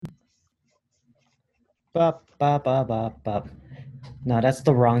Bop, bop, bop, bop, bop. No, that's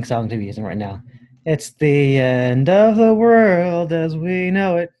the wrong song to be using right now. It's the end of the world as we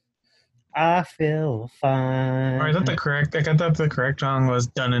know it. I feel Or is fine. that the correct? I thought the correct song was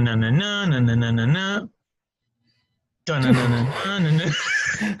dun na na na na na na na na dun na na na na na.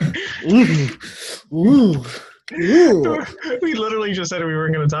 Ooh, ooh, ooh. We literally just said we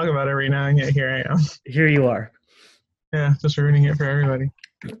weren't going to talk about it right now, and yet here I am. Here you are. Yeah, just ruining it for everybody.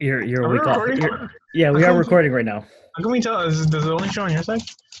 You're a Are we week off. recording? Yeah, How we are come? recording right now. How can we tell? Does it only show on your side?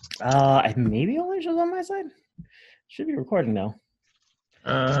 Maybe only shows on my side. Should be recording now.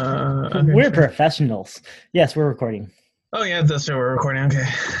 Okay, We're sure. professionals. Yes, we're recording. Oh yeah, it does show we're recording. Okay.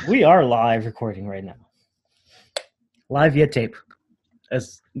 We are live recording right now. Live via tape,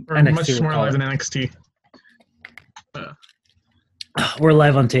 as We're NXT much would more call live it. than NXT. We're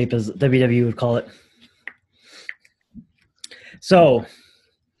live on tape, as WWE would call it. So,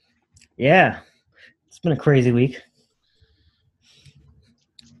 yeah, it's been a crazy week.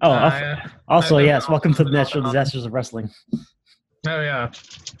 Also, yes, welcome to the Natural Disasters of Wrestling. Oh yeah,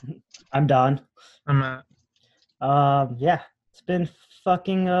 I'm Don. I'm at. Yeah, it's been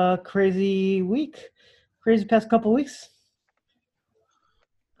fucking crazy week, crazy past couple weeks.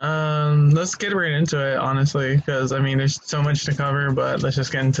 Let's get right into it, honestly, because I mean, there's so much to cover, but let's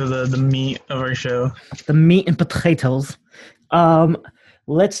just get into the meat of our show. The meat and potatoes. Um,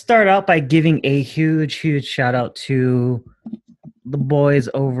 let's start out by giving a huge shout out to the boys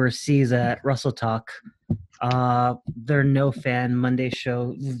overseas at Russell Talk. Their No Fan Monday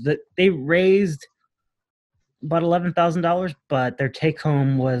show. They raised about $11,000, but their take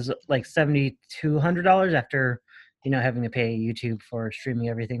home was like $7,200 after having to pay YouTube for streaming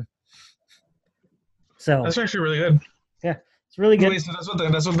everything. So That's actually really good. yeah, it's really good. Wait, so that's what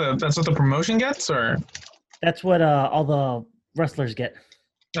the promotion gets, or? That's what all the wrestlers get.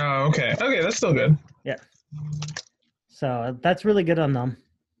 Oh, okay, okay, that's still good. Yeah. So that's really good on them.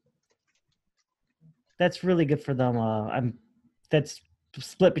 That's really good for them. That's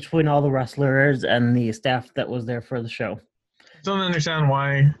split between all the wrestlers and the staff that was there for the show. Still don't understand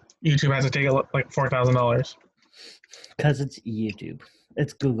why YouTube has to take like $4,000. Because it's YouTube.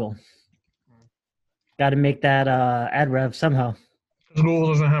 It's Google. Got to make that ad rev somehow. Google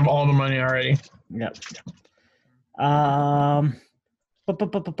doesn't have all the money already. Yep. I'm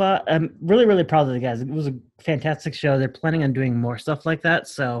really proud of the guys. It was a fantastic show. They're planning on doing more stuff like that,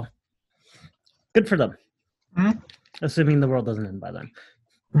 so good for them. Mm-hmm. Assuming the world doesn't end by then.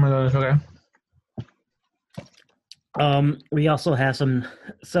 Oh my god, okay. We also have some.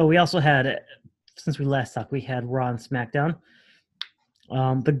 So we also had, since we last talked, we had Raw and SmackDown.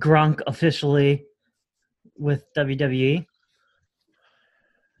 The Gronk officially with WWE.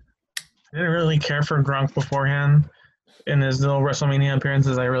 I didn't really care for Gronk beforehand. In his little WrestleMania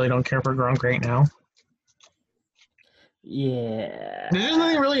appearances, I really don't care for Gronk right now. Yeah. There's just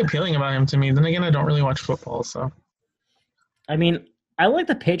nothing really appealing about him to me. Then again, I don't really watch football, so. I mean, I like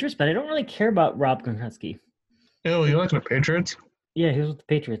the Patriots, but I don't really care about Rob Gronkowski. Ew, you like the Patriots? Yeah, he was with the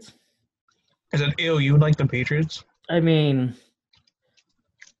Patriots. I said, ew, you like the Patriots? I mean,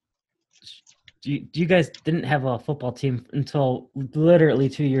 you guys didn't have a football team until literally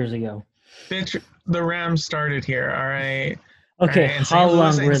 2 years ago. Bitch, the Rams started here, all right? Okay, all right? how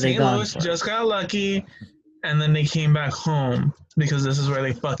long were they gone St. for? Louis just got lucky, and then they came back home because this is where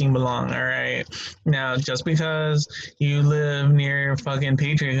they fucking belong, all right? Now, just because you live near fucking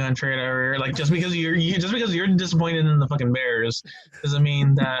Patriot country or whatever, like just because you're disappointed in the fucking Bears doesn't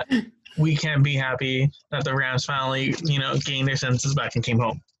mean that we can't be happy that the Rams finally, gained their senses back and came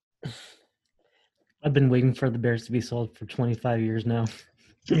home. I've been waiting for the Bears to be sold for 25 years now.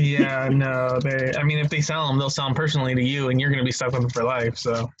 Yeah, no, I mean, if they sell them, they'll sell them personally to you, and you're gonna be stuck with them for life.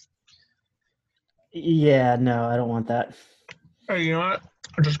 So. Yeah, no, I don't want that. Hey, you know what?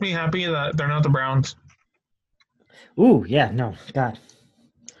 Just be happy that they're not the Browns. Ooh, yeah, no, God.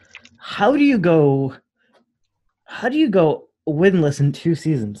 How do you go winless in 2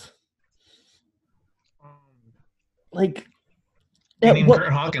 seasons? Like, You named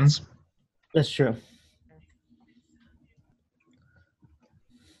Kurt Hawkins. That's true.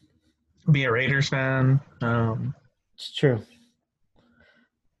 Be a Raiders fan. It's true.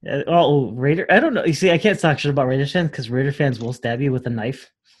 Raider. I don't know. You see, I can't talk shit about Raiders fans because Raider fans will stab you with a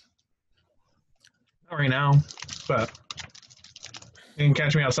knife. Not right now, but you can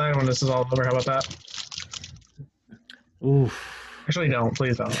catch me outside when this is all over. How about that? Oof. Actually, don't.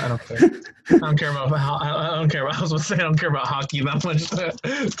 Please don't. I don't care. I don't care about. I don't care about. I was going to say I don't care about hockey that much.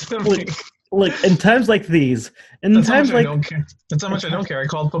 Look, in times like these, That's how much I don't care. That's how much I don't care. I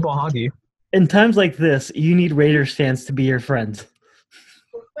called football hockey. In times like this, you need Raiders fans to be your friends.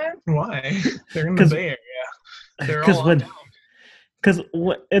 Why? They're in the Bay Area. They're Because all when, because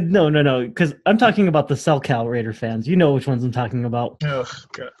what? No. Because I'm talking about the SoCal Raider fans. You know which ones I'm talking about. oh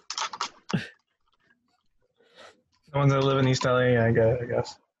god. The ones that live in East LA, I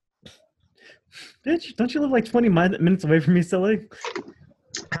guess. Bitch, don't you live like 20 minutes away from me, silly?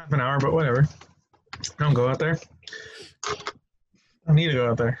 Half an hour, but whatever. I don't go out there. I don't need to go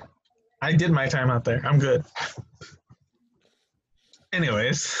out there. I did my time out there. I'm good.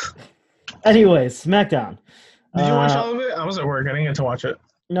 Anyways. SmackDown. Did you watch all of it? I was at work. I didn't get to watch it.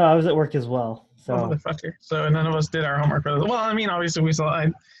 No, I was at work as well. So, motherfucker. So none of us did our homework for this. Well, I mean, obviously we saw.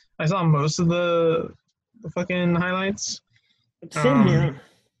 I saw most of the fucking highlights. Same here.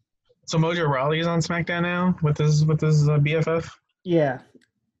 So Mojo Rawley's on SmackDown now with his BFF. Yeah,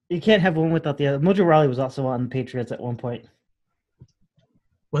 you can't have one without the other. Mojo Rawley was also on the Patriots at one point.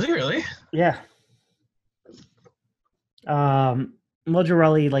 Was he really? Yeah. Mojo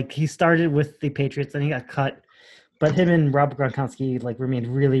Rawley, like, he started with the Patriots and he got cut, but him and Rob Gronkowski like remained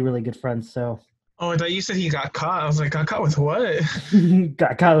really, really good friends. So. Oh, I thought you said he got caught. I was like, got caught with what?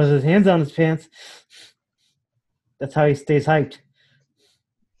 Got caught with his hands on his pants. That's how he stays hyped.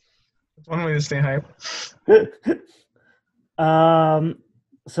 That's one way to stay hyped.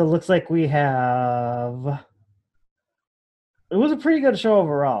 So it looks like we have. It was a pretty good show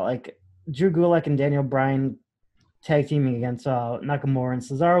overall. Like, Drew Gulak and Daniel Bryan tag teaming against Nakamura and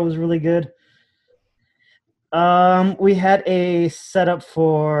Cesaro was really good. We had a setup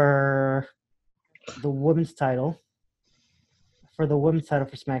for the women's title. For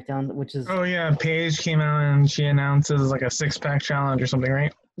SmackDown, which is... Oh, yeah. Paige came out and she announces like a 6-pack challenge or something,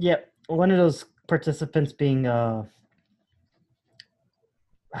 right? Yep. One of those participants being... oh,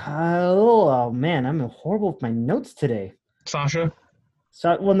 man. I'm horrible with my notes today. Sasha?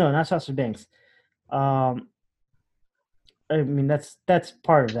 Well, no, not Sasha Banks. I mean, that's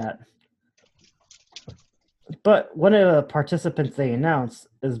part of that. But one of the participants they announced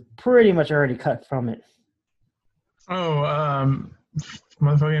is pretty much already cut from it. Oh,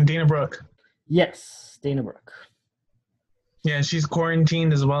 motherfucking Dana Brooke. Yes, Dana Brooke. Yeah, she's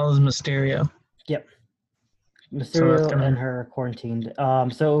quarantined as well as Mysterio. Yep. Mysterio and her quarantined.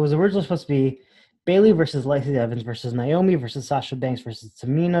 So it was originally supposed to be Bayley versus Lacey Evans versus Naomi versus Sasha Banks versus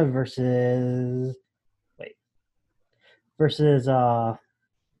Tamina versus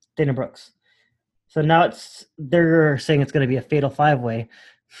Dana Brooks. So now they're saying it's going to be a fatal 5-way.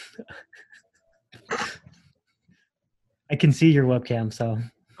 I can see your webcam, so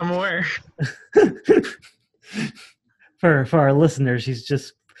I'm aware. For our listeners,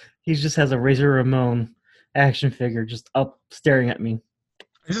 he just has a Razor Ramon action figure just up staring at me.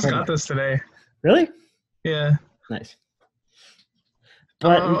 I just got this today. Really? Yeah. Nice.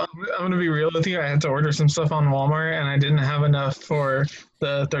 But I'm gonna be real with you. I had to order some stuff on Walmart, and I didn't have enough for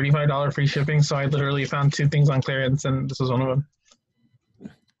the $35 free shipping. So I literally found 2 things on clearance, and this was one of them.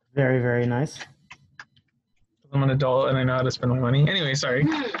 Very, very nice. I'm an adult, and I know how to spend my money. Anyway, sorry.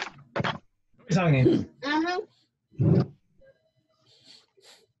 What are you talking?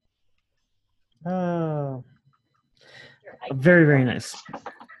 Oh, very, very nice.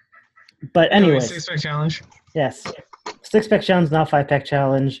 But anyways, 6-pack challenge. Yes, 6-pack challenge, now 5-pack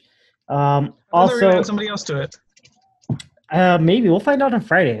challenge. Also, add somebody else to it. Maybe we'll find out on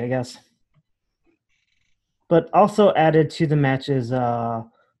Friday, I guess. But also added to the matches,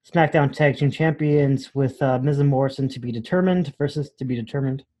 SmackDown Tag Team Champions with Miz and Morrison to be determined versus to be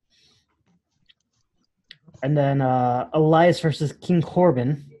determined, and then Elias versus King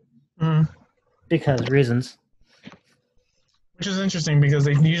Corbin because reasons. Which is interesting because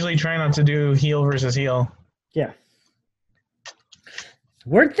they usually try not to do heel versus heel. Yeah.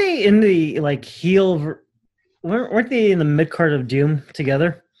 Weren't they in the heel? Weren't they in the mid card of Doom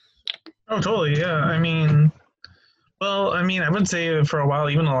together? Oh, totally. Yeah. I mean, I would say for a while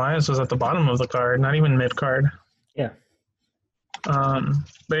even Elias was at the bottom of the card, not even mid card. Yeah. But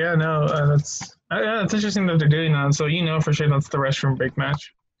yeah, no, it's interesting that they're doing that. So for sure that's the restroom break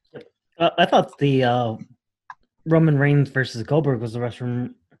match. I thought the Roman Reigns versus Goldberg was the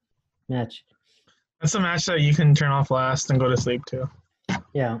restroom match. That's a match that you can turn off last and go to sleep to.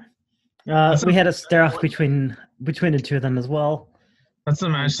 Yeah. We had a stare off between the two of them as well. That's the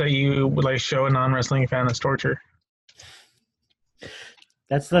match that you would show a non-wrestling fan as torture.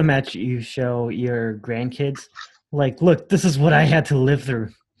 That's the match you show your grandkids. Look, this is what I had to live through.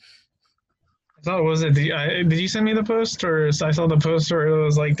 I thought, was it? Did you send me the post, or I saw the post where it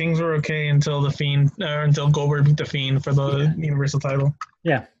was things were okay until the Fiend, until Goldberg beat the Fiend for the Universal title.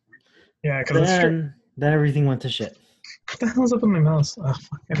 Yeah. Yeah, because then everything went to shit. What the hell's up with my mouse? Oh,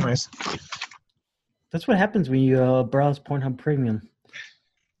 fuck. Anyways. That's what happens when you browse Pornhub Premium.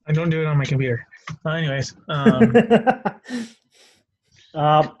 I don't do it on my computer. Anyways,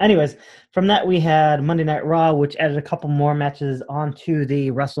 anyways, from that we had Monday Night Raw, which added a couple more matches onto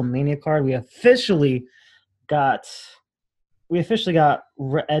the WrestleMania card. We officially got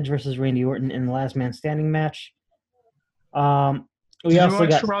Edge versus Randy Orton in the Last Man Standing match. We did also you watch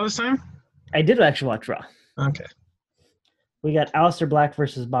got. Raw this time? I did actually watch Raw. Okay. We got Aleister Black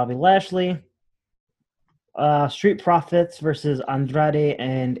versus Bobby Lashley. Street Profits versus Andrade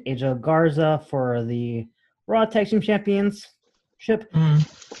and AJ Garza for the Raw Tag Team Championship.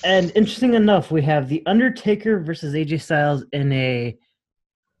 And interesting enough, we have The Undertaker versus AJ Styles in a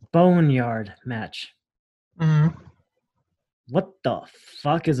Boneyard match. What the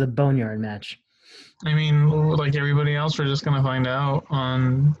fuck is a Boneyard match? I mean, like everybody else, we're just gonna find out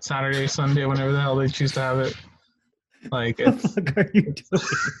on Saturday, Sunday, whenever the hell they choose to have it. Like, it's, what the fuck are you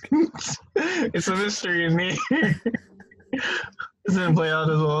doing? It's a mystery in me. It didn't play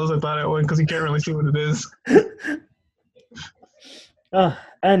out as well as I thought it would because you can't really see what it is.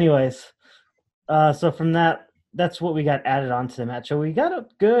 Anyways, so from that's what we got added onto the match. So we got a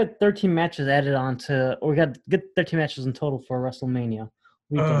good 13 matches added onto, or we got good 13 matches in total for WrestleMania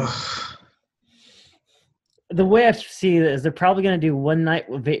weekend. The way I see it is they're probably going to do one night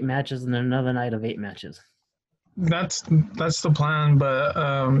with 8 matches and then another night of 8 matches. That's the plan, but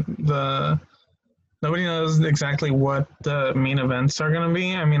nobody knows exactly what the main events are going to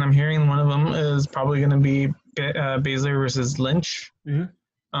be. I mean, I'm hearing one of them is probably going to be Baszler versus Lynch.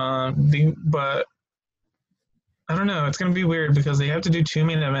 Mm-hmm. But I don't know. It's going to be weird because they have to do 2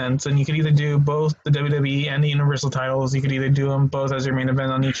 main events, and you could either do both the WWE and the Universal titles. You could either do them both as your main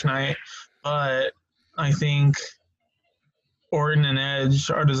event on each night. But I think Orton and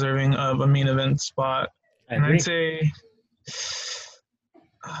Edge are deserving of a main event spot. And I'd say,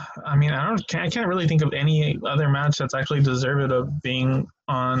 I mean, I can't really think of any other match that's actually deserved of being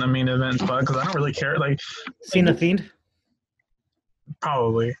on a main event spot because I don't really care. Like Cena Fiend?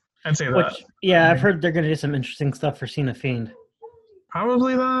 Probably. I'd say that. I've heard they're going to do some interesting stuff for Cena Fiend.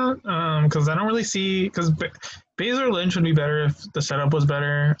 Probably that, because I don't really see, because Baszler Lynch would be better if the setup was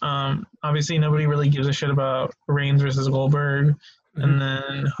better. Obviously, nobody really gives a shit about Reigns versus Goldberg. Mm-hmm. And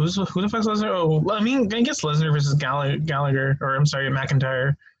then who the fuck's Lesnar? Oh, I mean, I guess Lesnar versus Gallagher, or I'm sorry,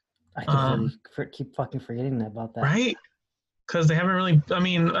 McIntyre. I keep fucking forgetting about that. Right? Because they haven't really. I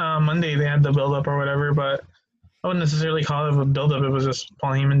mean, Monday they had the build up or whatever, but I wouldn't necessarily call it a build up. It was just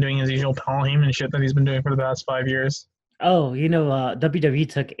Paul Heyman doing his usual Paul Heyman shit that he's been doing for the past 5 years. Oh, WWE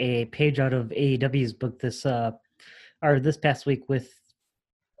took a page out of AEW's book this past week with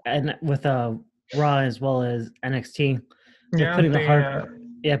Raw as well as NXT. Putting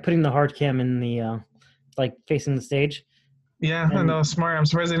the hard cam in the like facing the stage. Yeah, I know, smart. I'm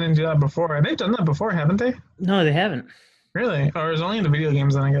surprised they didn't do that before. They've done that before, haven't they? No, they haven't. Really? Or it's only in the video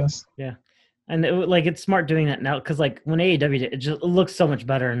games then, I guess. Yeah, and it's smart doing that now because like when AEW did, it looks so much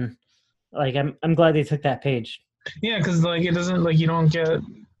better, and like I'm glad they took that page. Yeah, because like it doesn't like you don't get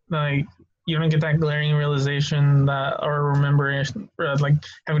that glaring realization that or remember like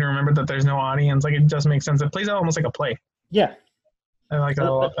having to remember that there's no audience. Like it does make sense. It plays out almost like a play. Yeah, I like that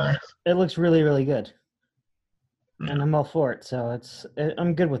a lot better. It looks really, really good, and I'm all for it. So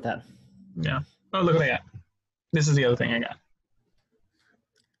I'm good with that. Yeah. Oh, look what I got. This is the other thing I got.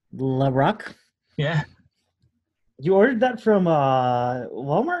 La Rock. Yeah. You ordered that from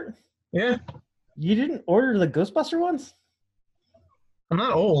Walmart? Yeah. You didn't order the Ghostbuster ones? I'm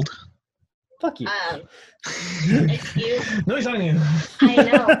not old. Fuck you. Excuse? No, he's talking to you. I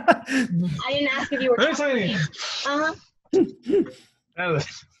know. I didn't ask if you were talking to you. Uh-huh.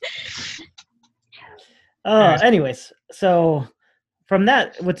 Anyways, so from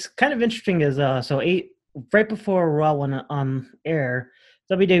that, what's kind of interesting is right before Raw went on air,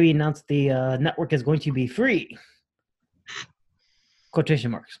 WWE announced the network is going to be free.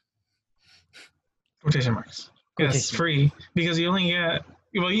 Quotation marks. Quotation marks. Yes, free because you only get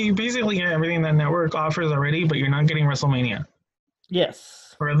you basically get everything that network offers already, but you're not getting WrestleMania.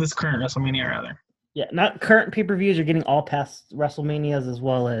 Yes. Or this current WrestleMania rather. Yeah, not current pay-per-views. You're getting all past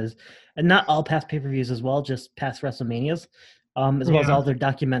WrestleManias and not all past pay-per-views as well, just past WrestleManias, as well as all their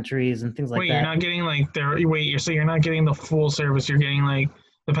documentaries and things like that. You're not getting you're not getting the full service. You're getting like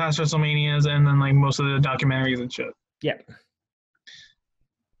the past WrestleManias and then like most of the documentaries and shit. Yeah.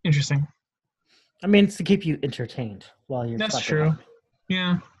 Interesting. I mean, it's to keep you entertained while you're. That's true. Around.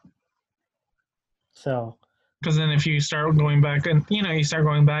 Yeah. So. Because then if you start going back and you're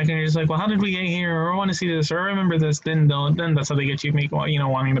just like, well, how did we get here? Or I want to see this, or I remember this. Then that's how they get you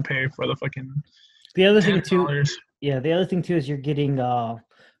wanting to pay for the fucking. The other thing too. Yeah, the other thing too is you're getting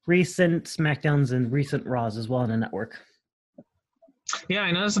recent SmackDowns and recent Raws as well on the network. Yeah,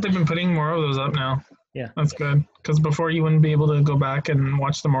 I noticed that they've been putting more of those up now. Yeah. That's good. Because before you wouldn't be able to go back and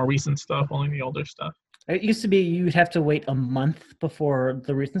watch the more recent stuff, only the older stuff. It used to be you'd have to wait a month before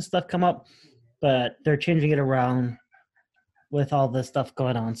the recent stuff come up, but they're changing it around with all this stuff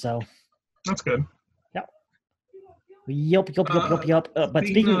going on. So, That's good. yup. But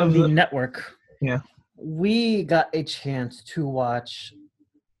speaking of the network, yeah, we got a chance to watch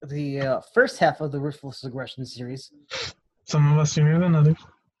the first half of the Ruthless Aggression series. Some of us sooner than others.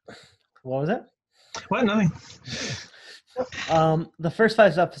 What was it? What? Nothing. The first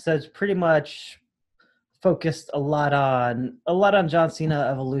 5 episodes pretty much focused a lot on John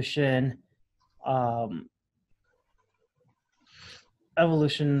Cena Evolution,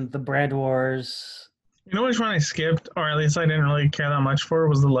 the Brand Wars. You know which one I skipped, or at least I didn't really care that much for,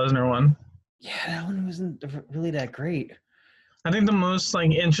 was the Lesnar one. Yeah, that one wasn't really that great. I think the most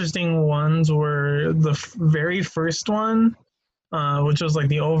interesting ones were the very first one, which was like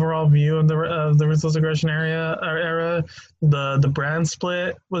the overall view of the Ruthless Aggression era. The brand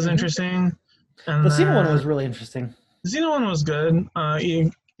split was interesting. And the Cena one was really interesting. The Cena one was good.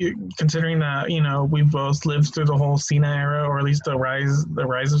 Considering that we both lived through the whole Cena era, or at least the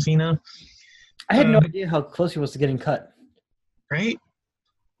rise of Cena. I had no idea how close he was to getting cut. Right.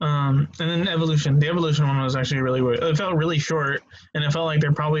 And then Evolution. The Evolution one was actually really weird. It felt really short, and it felt like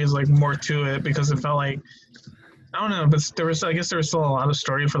there probably is more to it, because it felt like, I don't know, but I guess there was still a lot of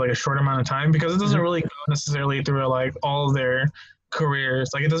story for a short amount of time, because it doesn't really go necessarily through all of their careers.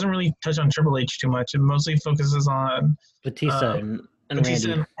 It doesn't really touch on Triple H too much. It mostly focuses on Batista and Batista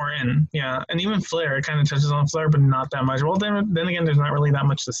Randy. And Orton, yeah, and even Flair. It kind of touches on Flair, but not that much. Well, then again, there's not really that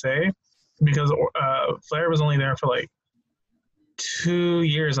much to say, because Flair was only there for 2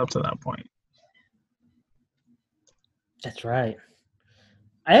 years up to that point. That's right.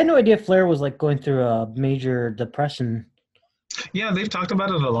 I had no idea Flair was going through a major depression. Yeah, they've talked about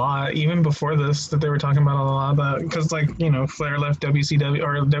it a lot, even before this, that they were talking about it a lot, about, because Flair left WCW,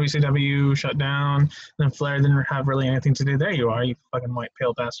 or WCW shut down, and Flair didn't have really anything to do. There you are, you fucking white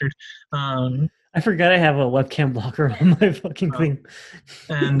pale bastard. I forgot I have a webcam blocker on my fucking thing.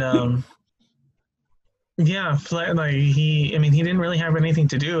 And yeah, Flair, he didn't really have anything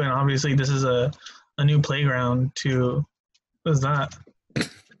to do, and obviously this is a new playground to. What is that?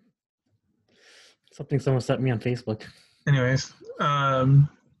 Something someone sent me on Facebook. Anyways,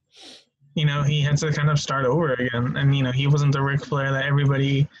 he had to kind of start over again, and he wasn't the Ric Flair that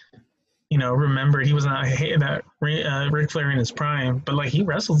everybody remembered. He was not that Ric Flair in his prime, but he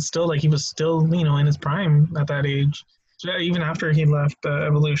wrestled still, he was still in his prime at that age, so even after he left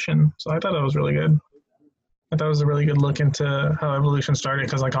Evolution. So I thought it was really good. I thought it was a really good look into how Evolution started,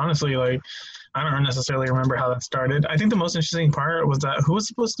 because honestly, I don't necessarily remember how that started. I think the most interesting part was that who was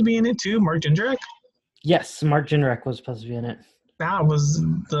supposed to be in it too? Mark Jindrak? Yes, Mark Jindrak was supposed to be in it. That was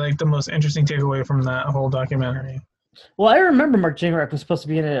the most interesting takeaway from that whole documentary. Well, I remember Mark Jindrak was supposed to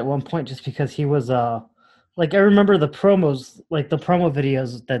be in it at one point, just because he was I remember the promos, the promo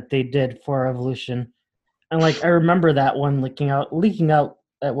videos that they did for Evolution, and I remember that one leaking out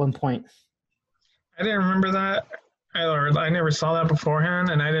at one point. I didn't remember that. I never saw that beforehand,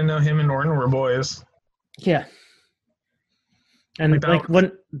 and I didn't know him and Orton were boys. Yeah. And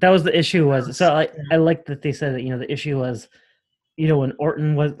when that was the issue was, so I like that they said that the issue was, when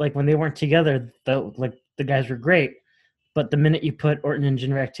Orton was when they weren't together, the guys were great, but the minute you put Orton and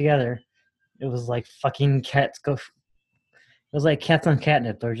Jindrak together, it was fucking cats go. It was like cats on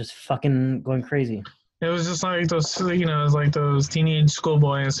catnip. They were just fucking going crazy. It was just those, it was those teenage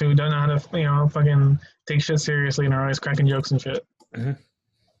schoolboys who don't know how to, fucking take shit seriously and are always cracking jokes and shit. Mm-hmm.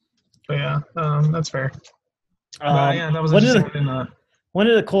 But yeah, that's fair. Yeah, that was one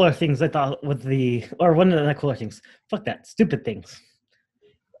of the cooler things I thought with one of the cooler things. Fuck that, stupid things.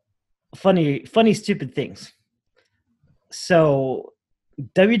 Funny, stupid things. So,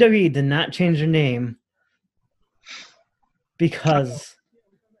 WWE did not change their name because.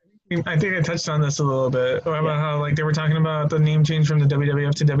 I think I touched on this a little bit about how they were talking about the name change from the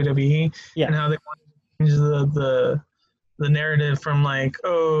WWF to WWE, and how they wanted to change the narrative from we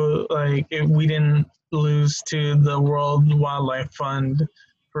didn't lose to the World Wildlife Fund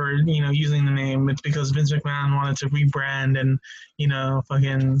for using the name. It's because Vince McMahon wanted to rebrand and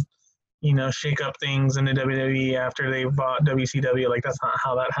shake up things in the WWE after they bought WCW. That's not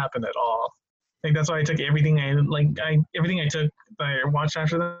how that happened at all. That's why I took everything I watched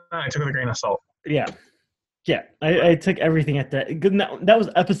after that, I took with a grain of salt. Yeah. I took everything at that. That was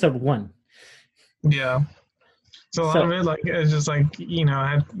episode 1. Yeah. So a lot of it, it's just I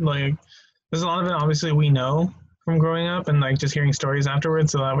had there's a lot of it obviously we know, from growing up and like just hearing stories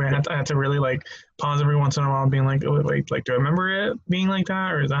afterwards. So that way I had to really like pause every once in a while, being like, oh, wait, like, do I remember it being like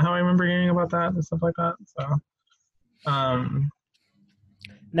that, or is that how I remember hearing about that and stuff like that? So,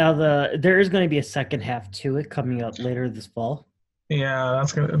 Now there is going to be a second half to it coming up later this fall. yeah,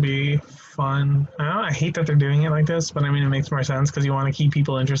 that's gonna be fun. I hate that they're doing it like this, but I mean, it makes more sense because you want to keep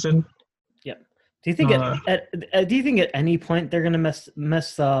people interested. Yep. Do you think do you think at any point they're going to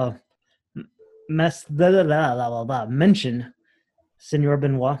mention Senor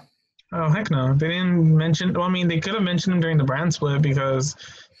Benoit? Oh heck no, they didn't mention. Well, I mean, they could have mentioned him during the brand split because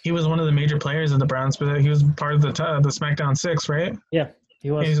he was one of the major players of the brand split. He was part of the SmackDown Six, right? Yeah,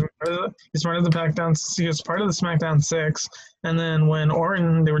 he was. He's part of the SmackDown. He was part of the SmackDown Six. And then when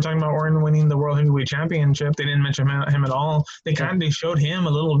they were talking about Orton winning the World Heavyweight Championship, they didn't mention him at all. They showed him a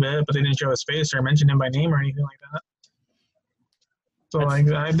little bit, but they didn't show his face or mention him by name or anything like that. So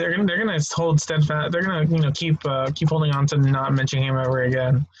they're gonna hold steadfast. They're gonna keep holding on to not mentioning him ever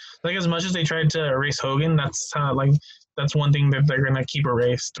again. Like as much as they tried to erase Hogan, that's one thing that they're gonna keep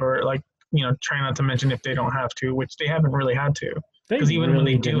erased, or try not to mention if they don't have to, which they haven't really had to. Because even when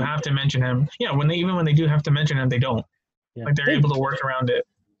they do have to mention him, when they do have to mention him, they don't. Yeah. Like they're able to work around it.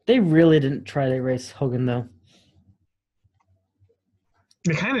 They really didn't try to erase Hogan though.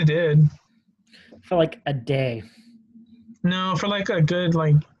 They kind of did. For like a day. No, for like a good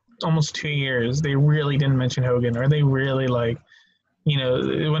almost 2 years, they really didn't mention Hogan, or they really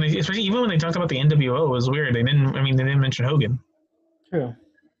especially even when they talked about the NWO, it was weird. They didn't mention Hogan. True.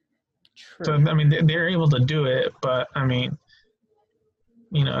 So I mean, they're able to do it, but I mean,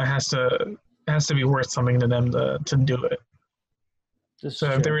 it has to be worth something to them to do it. If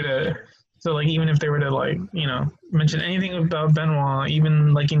they were to, even if they were to mention anything about Benoit,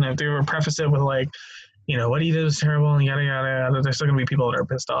 even if they were preface it with what he did was terrible and yada yada yada, there's still gonna be people that are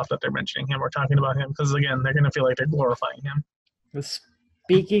pissed off that they're mentioning him or talking about him because again they're gonna feel like they're glorifying him.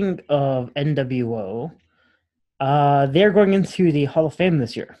 Speaking of NWO, they're going into the Hall of Fame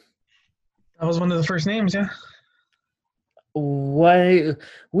this year. That was one of the first names, yeah.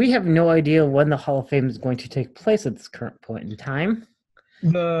 We have no idea when the Hall of Fame is going to take place at this current point in time.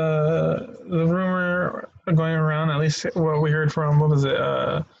 The rumor going around, at least what we heard from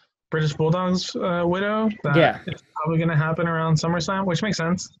British Bulldog's widow, that it's probably going to happen around SummerSlam, which makes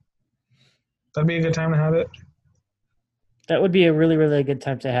sense. That'd be a good time to have it. That would be a really, really good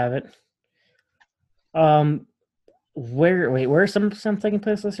time to have it. Where's SummerSlam taking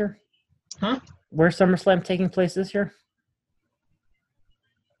place this year? Huh? Where's SummerSlam taking place this year?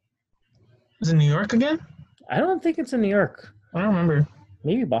 Is it New York again? I don't think it's in New York. I don't remember.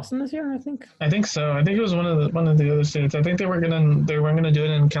 Maybe Boston this year, I think. I think so. I think it was one of the other states. I think they weren't gonna do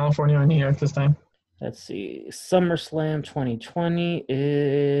it in California or New York this time. Let's see. SummerSlam 2020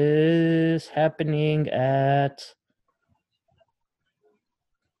 is happening at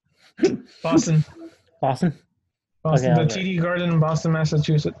Boston. Boston. Okay, the TD Garden in Boston,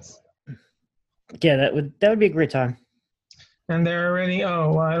 Massachusetts. Yeah, that would be a great time. And they're already.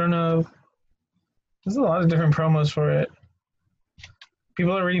 Oh, well, I don't know. There's a lot of different promos for it.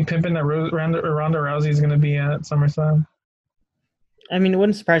 People are already pimping that Ronda Rousey is going to be at SummerSlam. I mean, it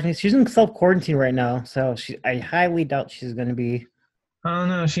wouldn't surprise me. She's in self-quarantine right now, so I highly doubt she's going to be. I don't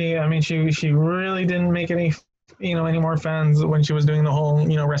know. She really didn't make any more fans when she was doing the whole,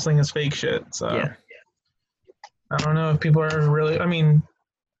 wrestling is fake shit. So yeah. I don't know if people are really. I mean,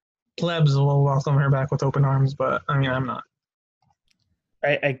 plebs will welcome her back with open arms, but I mean, I'm not.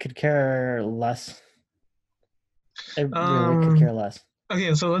 I could care less. I really could care less.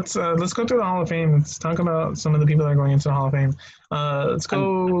 Okay, so let's go through the Hall of Fame. Let's talk about some of the people that are going into the Hall of Fame. Let's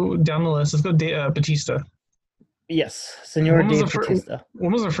go down the list. Let's go Batista. Yes, Senor Dave Batista.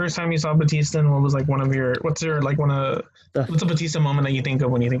 When was the first time you saw Batista, and what was what's a Batista moment that you think of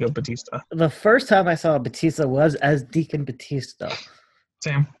when you think of Batista? The first time I saw Batista was as Deacon Batista.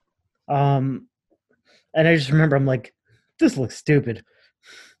 Same. And I just remember I'm like, this looks stupid.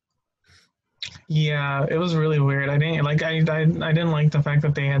 Yeah, it was really weird. I didn't like the fact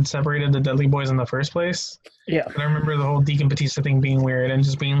that they had separated the Dudley Boys in the first place. Yeah. And I remember the whole Deacon Batista thing being weird and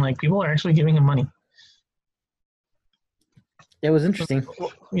just being like, people are actually giving him money. It was interesting.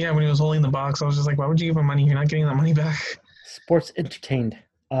 Yeah, when he was holding the box, I was just like, why would you give him money? You're not getting that money back. Sports entertained.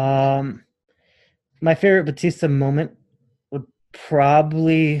 My favorite Batista moment would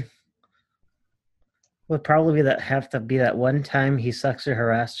probably have to be that one time he sexually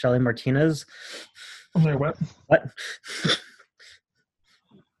harassed Charlie Martinez. I'm like, what? What?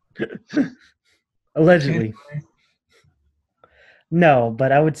 Allegedly. No,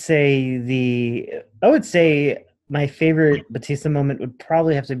 but I would say my favorite Batista moment would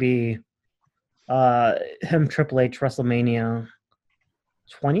probably have to be Him, Triple H, WrestleMania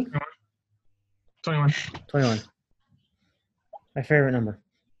 20? 21. 21. My favorite number.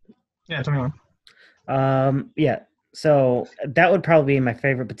 Yeah, 21. Yeah. So that would probably be my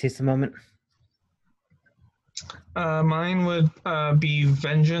favorite Batista moment. Mine would be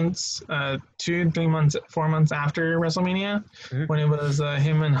Vengeance 4 months after WrestleMania, Mhm. when it was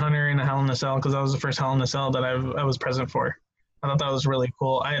him and Hunter in a Hell in a Cell, because that was the first Hell in a Cell that I was present for. I thought that was really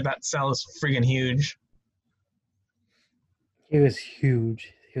cool. That cell is freaking huge. He was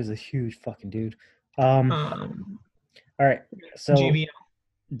huge. He was a huge fucking dude. All right. So JBL.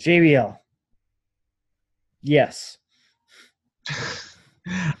 JBL. Yes.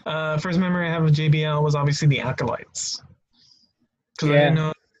 First memory I have of JBL was obviously the Acolytes, because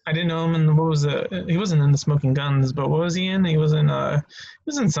Yeah. I didn't know him in what was it? He wasn't in the Smoking Guns, but what was he in? He was in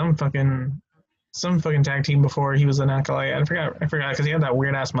some fucking tag team before he was an Acolyte. I forgot because he had that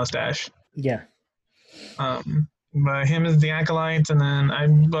weird ass mustache. Yeah. But him as the Acolytes, and then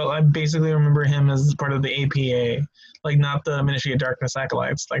I basically remember him as part of the APA, like not the Ministry of Darkness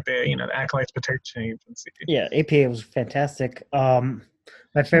Acolytes, like the Acolytes Protection Agency. Yeah. APA was fantastic.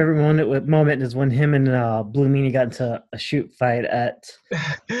 My favorite moment is when him and Blue Meanie got into a shoot fight at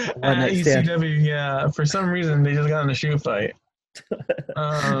One Night Stand. ECW. Yeah, for some reason they just got in a shoot fight.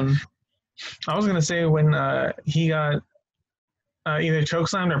 I was gonna say when he got either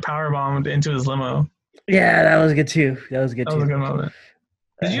chokeslammed or powerbombed into his limo. Yeah, that was good too. That was a good moment.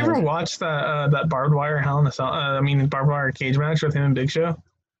 Did you ever watch that barbed wire Hell in a Cell? Barbed wire cage match with him and Big Show?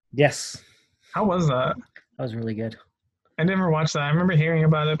 Yes. How was that? That was really good. I never watched that. I remember hearing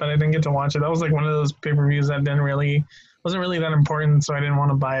about it, but I didn't get to watch it. That was like one of those pay-per-views that wasn't really that important, so I didn't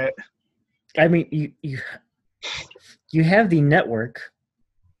want to buy it. I mean, you have the network.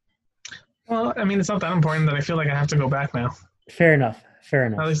 Well, it's not that important that I feel like I have to go back now. Fair enough.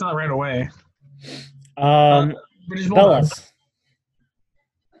 At least not right away. British Bulldog. Bellas.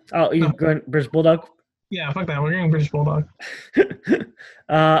 Oh, you going British Bulldog? Yeah, fuck that. We're getting British Bulldog.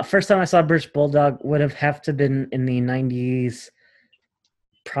 First time I saw British Bulldog would have to been in the 90s.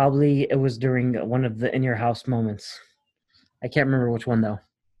 Probably it was during one of the In Your House moments. I can't remember which one though,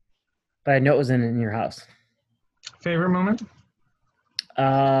 but I know it was in Your House. Favorite moment?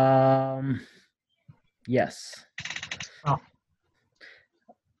 Yes. Oh.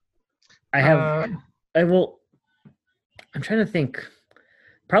 I'm trying to think.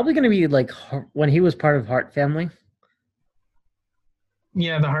 Probably going to be like when he was part of Hart Family.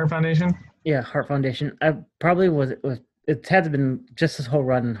 Yeah, the Hart Foundation. Yeah, Hart Foundation. I probably it had to have been just his whole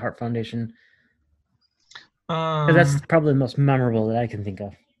run in Hart Foundation. That's probably the most memorable that I can think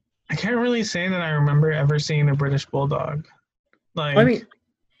of. I can't really say that I remember ever seeing a British Bulldog. I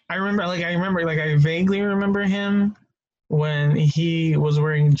vaguely remember him when he was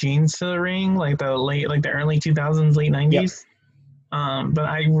wearing jeans to the ring, like the early 2000s, late 90s. Yep. But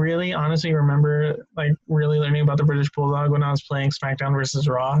I really honestly remember really learning about the British Bulldog when I was playing SmackDown versus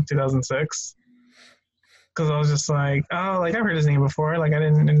Raw 2006. Because I was just like, oh, I've heard his name before. I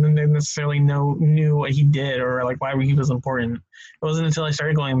didn't necessarily knew what he did or why he was important. It wasn't until I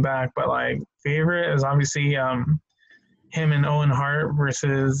started going back. But favorite is obviously him and Owen Hart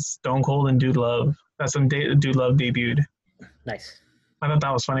versus Stone Cold and Dude Love. That's when Dude Love debuted. Nice. I thought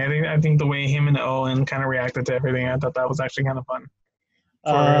that was funny. I think the way him and Owen kind of reacted to everything, I thought that was actually kind of fun.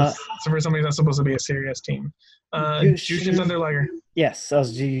 For somebody that's supposed to be a serious team. Jushin Thunder Liger. Yes,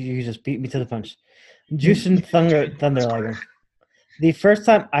 you just beat me to the punch. Jushin Thunder Liger. The first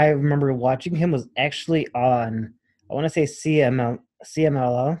time I remember watching him was actually on, I want to say CMLL.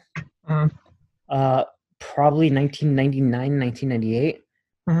 Probably 1999, 1998.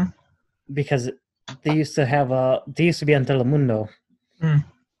 Because they used to be on Telemundo.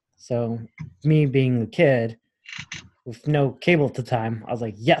 So me being a kid with no cable at the time, I was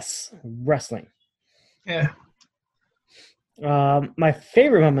like, yes, wrestling. Yeah. My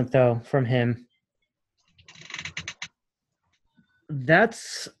favorite moment though from him,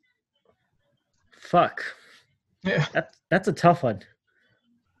 that's Yeah. That's a tough one.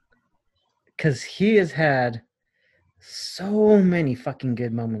 Because he has had so many fucking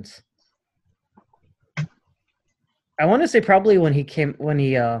good moments. I want to say probably when he came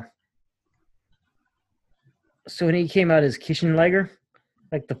out as Kishin Liger,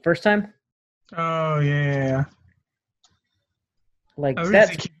 the first time. Oh yeah. I was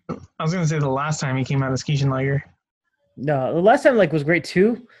gonna say the last time he came out as Kishin Liger. No, the last time was great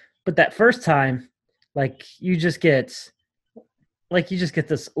too, but that first time, you just get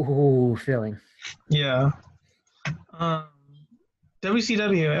this ooh feeling. Yeah.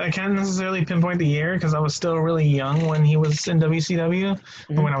 WCW. I can't necessarily pinpoint the year because I was still really young when he was in WCW,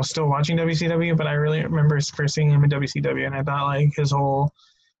 or when I was still watching WCW. But I really remember first seeing him in WCW, and I thought like his whole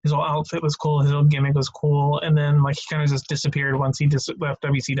outfit was cool, his whole gimmick was cool, and then like he kind of just disappeared once he just left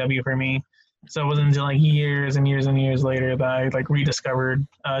WCW for me. So it wasn't until like years and years and years later that I like rediscovered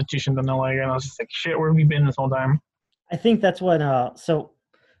Jushin Thunder Liger, and I was just like, shit, where have we been this whole time? I think that's when so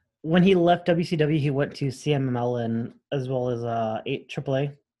when he left WCW, he went to CMLL and as well as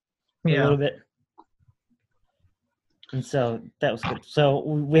AAA for a little bit. And so that was good. So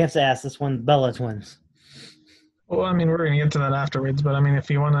we have to ask this one, Bella Twins. Well, I mean, we're going to get to that afterwards, but I mean, if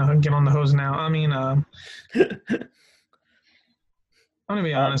you want to get on the hose now, I mean, I'm going to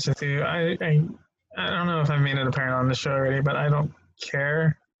be honest with you. I don't know if I've made it apparent on the show already, but I don't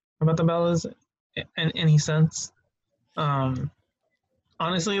care about the Bellas in any sense.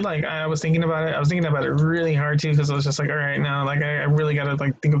 Honestly, like I was thinking about it. I was thinking about it really hard too, because I was just like, all right, now, like I really got to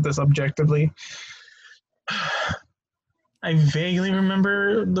like think of this objectively. I vaguely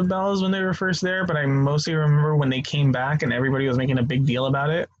remember the Bellas when they were first there, but I mostly remember when they came back and everybody was making a big deal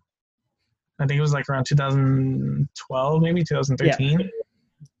about it. I think it was like around 2012, maybe 2013. Yeah.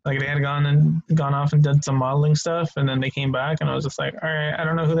 Like they had gone off and did some modeling stuff, and then they came back, and I was just like, all right, I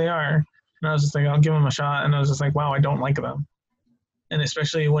don't know who they are, and I was just like, I'll give them a shot, and I was just like, wow, I don't like them. And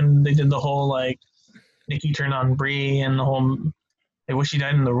especially when they did the whole like Nikki turned on Brie and the whole I wish she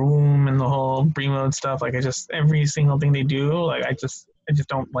died in the room and the whole Brie mode stuff. Like I just every single thing they do, like I just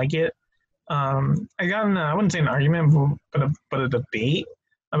don't like it. I got in I wouldn't say an argument, but a debate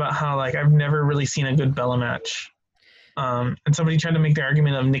about how like I've never really seen a good Bella match. And somebody tried to make the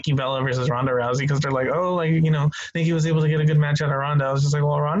argument of Nikki Bella versus Ronda Rousey because they're like, oh, like, you know, Nikki was able to get a good match out of Ronda. I was just like,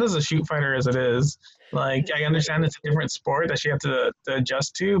 well, Ronda's a shoot fighter as it is. Like, I understand it's a different sport that she had to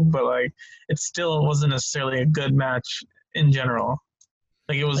adjust to, but like, it still wasn't necessarily a good match in general.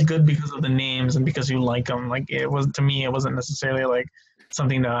 Like, it was good because of the names and because you like them. Like, it was, to me, it wasn't necessarily like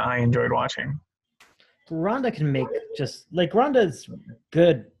something that I enjoyed watching. Ronda can make just like Ronda's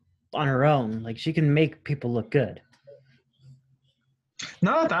good on her own. Like, she can make people look good.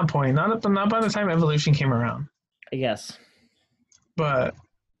 Not at that point. Not by the time Evolution came around. I guess. But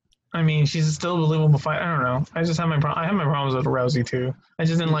I mean, she's still a believable fight. I don't know. I just have my problems with Rousey too. I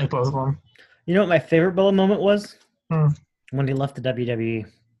just didn't like both of them. You know what my favorite Bella moment was? When he left the WWE.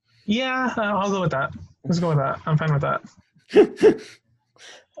 Yeah, I'll go with that. Let's go with that. I'm fine with that.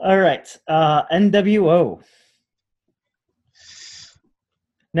 All right. NWO.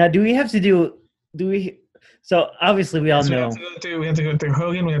 Now, do we have to do so obviously we all know. We have to go through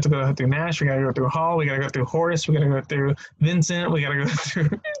Hogan, we have to go through Nash, we gotta go through Hall, we gotta go through Horace, we gotta go through Vincent, we gotta go through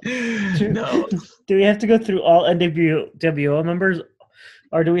No. Do we have to go through all NWO members,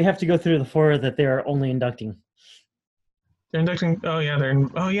 or do we have to go through the 4 that they're only inducting? They're inducting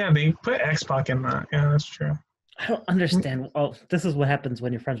they put X-Pac in that. Yeah, that's true. I don't understand. Oh, this is what happens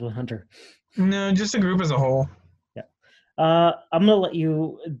when you're friends with Hunter. No, just the group as a whole. Yeah. I'm gonna let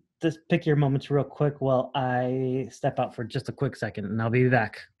you just pick your moments real quick while I step out for just a quick second, and I'll be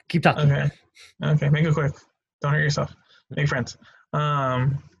back. Keep talking. Okay, make it quick. Don't hurt yourself. Make friends. I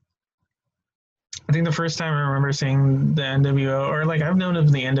think the first time I remember seeing the NWO, or like I've known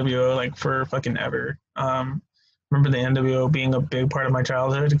of the NWO like for fucking ever. Remember the NWO being a big part of my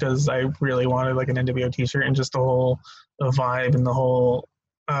childhood because I really wanted like an NWO t-shirt, and just the vibe and the whole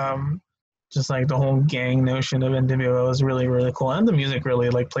just like the whole gang notion of NWO was really, really cool. And the music really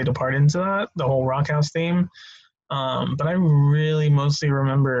like played a part into that, the whole Rock House theme. But I really mostly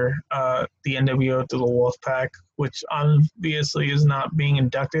remember the NWO through the Wolfpack, which obviously is not being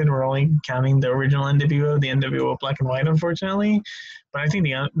inducted. We're only counting the original NWO, the NWO Black and White, unfortunately. But I think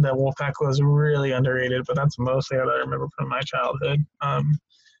the Wolfpack was really underrated, but that's mostly what I remember from my childhood.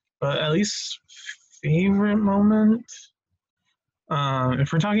 But at least favorite moment,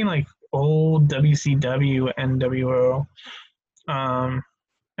 if we're talking like old WCW NWO,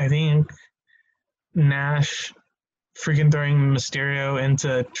 I think Nash freaking throwing Mysterio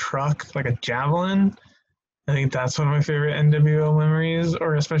into a truck like a javelin. I think that's one of my favorite NWO memories,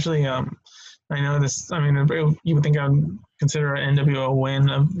 or especially I know this, I mean, you would think I'd consider an NWO win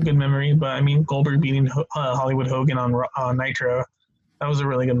a good memory, but I mean, Goldberg beating Hollywood Hogan on Nitro, that was a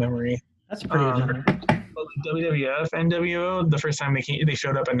really good memory. That's a pretty good memory. WWF NWO, the first time they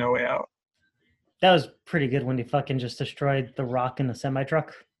showed up at No Way Out. That was pretty good when they fucking just destroyed The Rock in the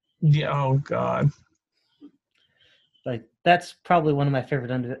semi-truck. Yeah, oh god. Like, that's probably one of my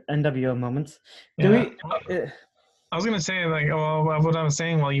favorite NWO moments. I was gonna say, like, well, what I was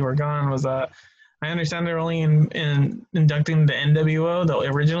saying while you were gone was that I understand they're only in inducting the NWO, the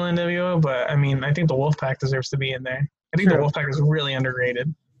original NWO, but I mean, I think the Wolfpack deserves to be in there. I think the True. Wolfpack is really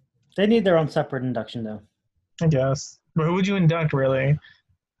underrated. They need their own separate induction, though. I guess. But who would you induct, really?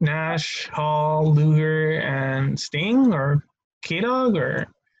 Nash, Hall, Luger, and Sting, or K-Dog, or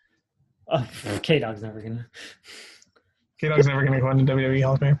K-Dog's never gonna. K-Dog's never going to go into WWE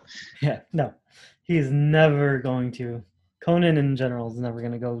Hall of Fame. Yeah, no, he's never going to. Conan in general is never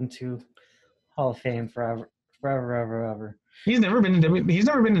gonna go into Hall of Fame forever, ever. He's never been in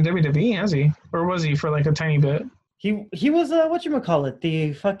WWE, has he? Or was he for like a tiny bit? He was whatchamacallit,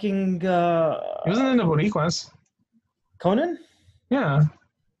 the fucking He wasn't in the Boricuas. Conan? Yeah.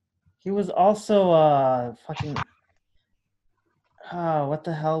 He was also fucking what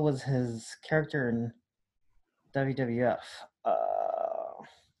the hell was his character in WWF?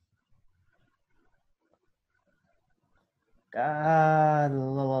 God,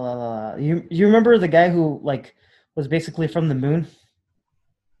 You remember the guy who like was basically from the moon?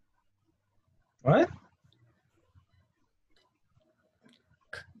 What?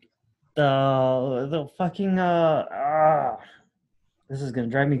 The fucking this is gonna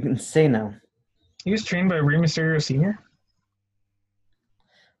drive me insane now. He was trained by Rey Mysterio Sr.?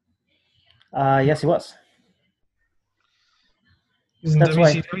 Yes, he was. He was in That's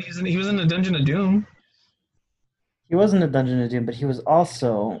why- WCW. He was in the Dungeon of Doom. He was in the Dungeon of Doom, but he was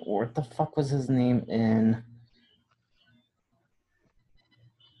also what the fuck was his name in?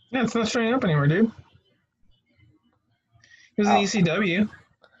 Yeah, it's not showing up anymore, dude. He was in Oh. ECW.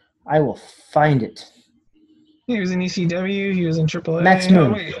 I will find it. Yeah, he was in ECW. He was in AAA. Max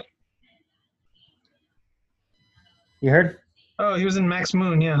Moon. Oh, wait. You heard? Oh, he was in Max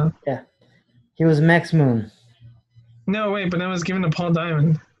Moon, yeah. He was Max Moon, No, wait, but that was given to Paul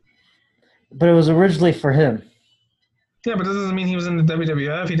Diamond. but it was originally for him. Yeah, but that doesn't mean he was in the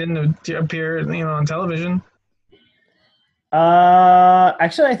WWF. He didn't appear, on television.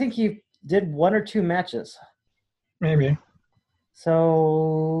 Actually, I think he did 1 or 2 matches. Maybe.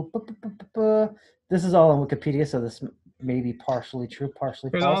 So this is all on Wikipedia, so this may be partially true, partially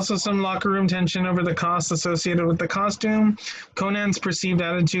There's false. also some locker room tension over the costs associated with the costume. Conan's perceived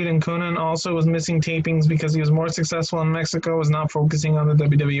attitude, and Conan also was missing tapings because he was more successful in Mexico, was not focusing on the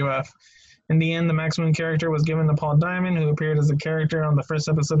WWF. In the end, the Max Moon character was given to Paul Diamond, who appeared as a character on the first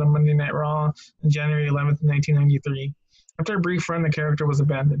episode of Monday Night Raw on January 11th, 1993. After a brief run, the character was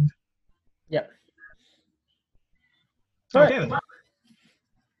abandoned. Yep. Okay. Then.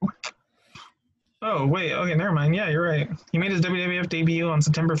 Oh, wait. Okay, never mind. Yeah, you're right. He made his WWF debut on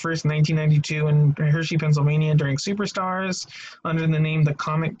September 1st, 1992 in Hershey, Pennsylvania during Superstars under the name The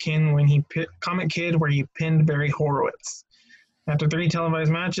Comic Kid where he pinned Barry Horowitz. After 3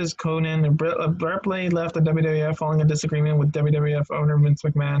 televised matches, Conan abruptly left the WWF following a disagreement with WWF owner Vince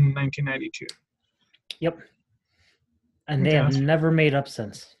McMahon in 1992. Yep. And they have never made up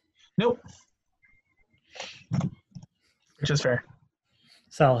since. Nope. Which is fair.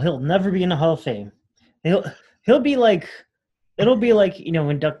 So he'll never be in the Hall of Fame. He'll be like, it'll be like,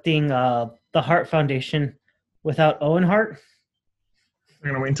 inducting the Hart Foundation without Owen Hart.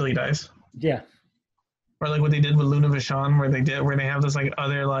 We're gonna wait until he dies. Yeah. Or like what they did with Luna Vachon, where they have this like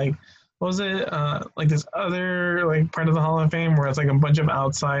other like what was it like this other like part of the Hall of Fame where it's like a bunch of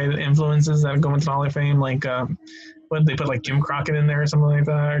outside influences that go into the Hall of Fame, like what they put like Jim Crockett in there or something like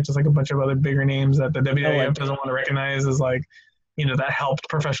that, or just like a bunch of other bigger names that the WWF doesn't want to recognize as like that helped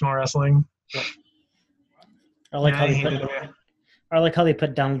professional wrestling. Yeah. I like how they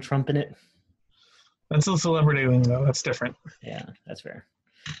put Donald Trump in it. That's a celebrity wing though. That's different. Yeah, that's fair.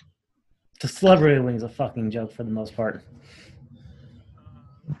 The celebrity wing's a fucking joke for the most part.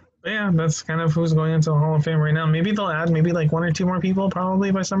 But yeah, that's kind of who's going into the Hall of Fame right now. Maybe they'll add maybe like 1 or 2 more people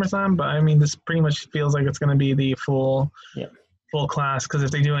probably by SummerSlam. But I mean, this pretty much feels like it's going to be the full class. Because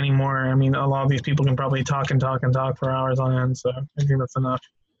if they do any more, I mean, a lot of these people can probably talk for hours on end. So I think that's enough.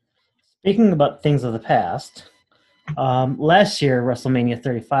 Speaking about things of the past, last year WrestleMania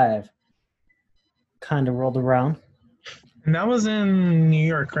 35 kind of rolled around. And that was in New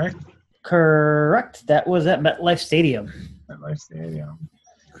York, correct? Correct. That was at MetLife Stadium. MetLife Stadium.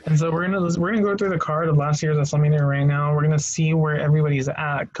 And so we're gonna go through the card of last year's WrestleMania right now. We're gonna see where everybody's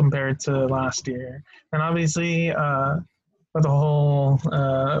at compared to last year. And obviously, with the whole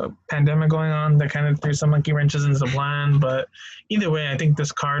pandemic going on, that kind of threw some monkey wrenches into the plan. But either way, I think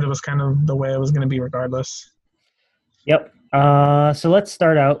this card was kind of the way it was gonna be regardless. Yep. So let's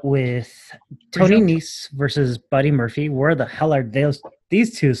start out with Tony Nese versus Buddy Murphy. Where the hell are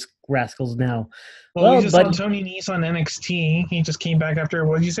these two rascals now? Well, we just saw Tony Nese on NXT. He just came back after,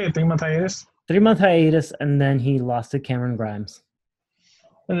 what did you say, a 3-month hiatus? 3-month hiatus, and then he lost to Cameron Grimes.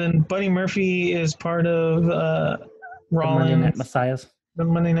 And then Buddy Murphy is part of Rollins. The Monday Night Messiahs. The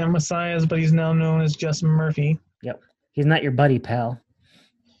Monday Night Messiahs, but he's now known as just Murphy. Yep. He's not your buddy, pal.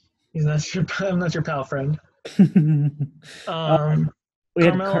 He's not your. I'm not your pal friend. We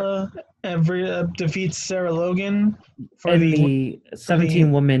had Carmella defeats Sarah Logan for in the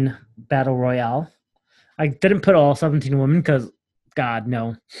 17-woman battle royale. I didn't put all 17 women because, God,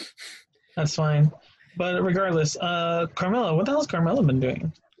 no. That's fine. But regardless, Carmella, what the hell's Carmella been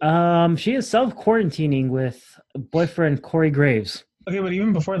doing? She is self-quarantining with boyfriend Corey Graves. Okay, but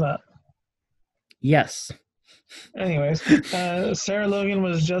even before that. Yes. Anyways, Sarah Logan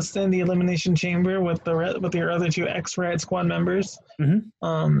was just in the Elimination Chamber with your other two ex-Riot Squad members.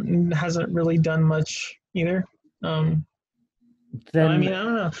 Mm-hmm. Hasn't really done much either. I don't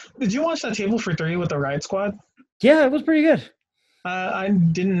know. Did you watch that Table for Three with the Riot Squad? Yeah, it was pretty good. I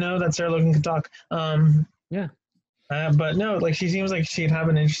didn't know that Sarah Logan could talk. Yeah. But no, like she seems like she'd have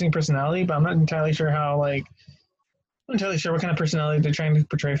an interesting personality, but I'm not entirely sure what kind of personality they're trying to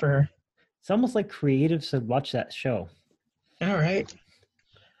portray for her. It's almost like creatives should watch that show. All right.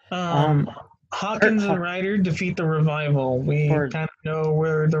 Hawkins and Ryder defeat the Revival. We kind of know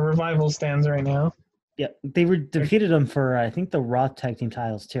where the Revival stands right now. Yeah, they defeated them for, I think, the Raw Tag Team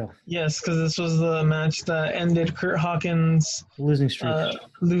titles, too. Yes, because this was the match that ended Kurt Hawkins' losing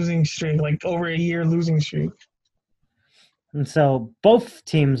streak, like over a year losing streak. And so both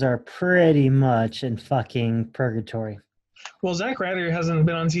teams are pretty much in fucking purgatory. Well, Zack Ryder hasn't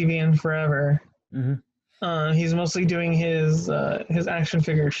been on TV in forever. Mm-hmm. He's mostly doing his action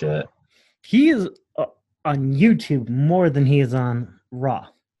figure shit. He is on YouTube more than he is on Raw.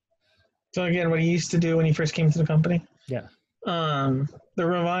 So again, what he used to do when he first came to the company. Yeah. The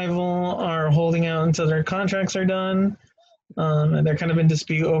Revival are holding out until their contracts are done. And they're kind of in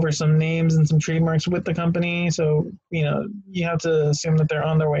dispute over some names and some trademarks with the company. So, you have to assume that they're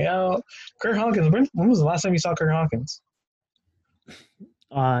on their way out. Kurt Hawkins, when was the last time you saw Kurt Hawkins?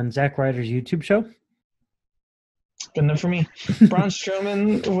 On Zack Ryder's YouTube show. Good enough for me. Braun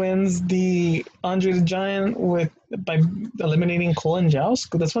Strowman wins the Andre the Giant by eliminating Cole and Joust.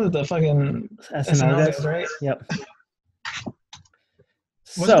 That's one of the fucking SNL guys, right? Yep.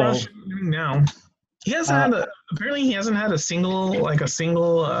 What's Braun Strowman doing now? He hasn't apparently he hasn't had a single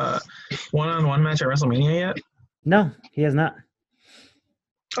one-on-one match at WrestleMania yet. No, he has not.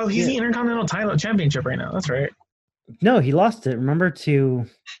 Oh, he's the Intercontinental Title Championship right now. That's right. No, he lost it. Remember to.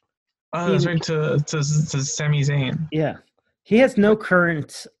 Oh, that's right. To Sami Zayn. Yeah, he has no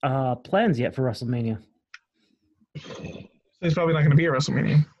current plans yet for WrestleMania. He's probably not going to be at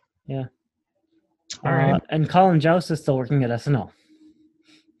WrestleMania. Yeah. All right. And Colin Joust is still working at SNL.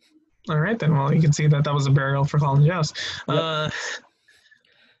 All right, then. Well, you can see that was a burial for Colin Joust. Yep.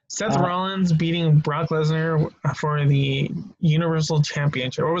 Seth Rollins beating Brock Lesnar for the Universal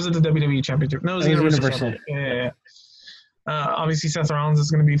Championship. Or was it the WWE Championship? No, it was the Universal Championship. Yeah. Obviously, Seth Rollins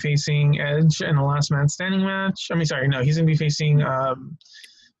is going to be facing Edge in the Last Man Standing match. He's going to be facing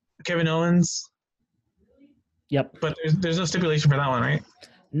Kevin Owens. Yep. But there's no stipulation for that one, right?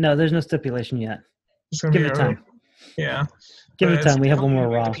 No, there's no stipulation yet. Give it time. Yeah. Give it time. We have one more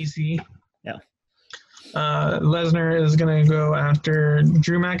Raw. PC. Yeah. Lesnar is going to go after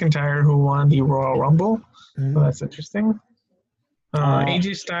Drew McIntyre, who won the Royal Rumble. Mm-hmm. So that's interesting.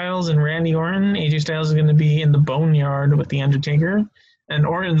 AJ Styles and Randy Orton. AJ Styles is going to be in the Boneyard with The Undertaker. And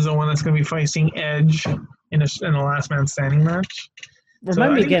Orton's the one that's going to be facing Edge in the Last Man Standing match.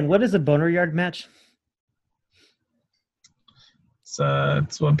 Remind me again, what is a Boneyard match?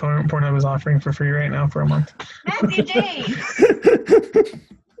 It's what Pornhub is offering for free right now for a month. Matthew James!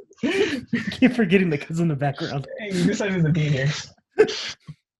 Keep forgetting the kids in the background. Hey, you decided to be here.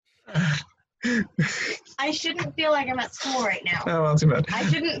 I shouldn't feel like I'm at school right now. Oh, well, too bad. I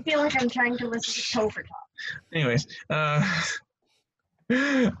shouldn't feel like I'm trying to listen to Topher talk. Anyways.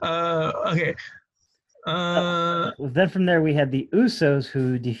 Okay. Then from there we had the Usos,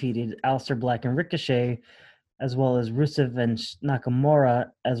 who defeated Aleister Black and Ricochet, as well as Rusev and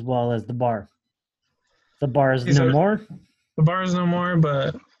Nakamura, as well as The Bar. The Bar is no more? The Bar is no more,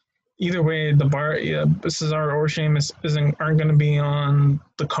 but either way, The Bar, Cesaro or Sheamus aren't going to be on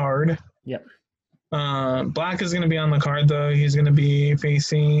the card. Yep. Black is going to be on the card, though. He's going to be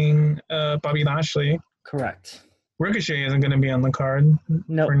facing Bobby Lashley. Correct. Ricochet isn't going to be on the card.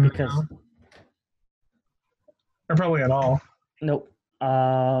 Nope, because... Or probably at all. Nope.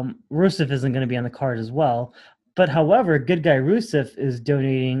 Rusev isn't going to be on the card as well. But however, Good Guy Rusev is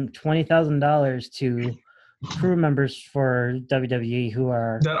donating $20,000 to crew members for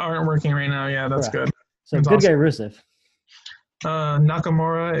WWE that aren't working right now. Yeah, that's correct. Good. So that's Good awesome. Guy Rusev.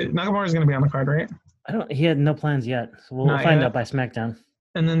 Nakamura is going to be on the card, right? He had no plans yet. So we'll find out by SmackDown.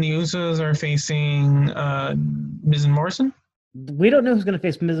 And then the Usos are facing Miz and Morrison. We don't know who's going to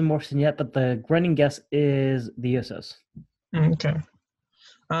face Miz and Morrison yet, but the running guess is the Usos. Okay.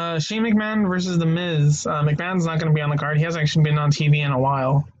 Shane McMahon versus The Miz. McMahon's not going to be on the card. He hasn't actually been on TV in a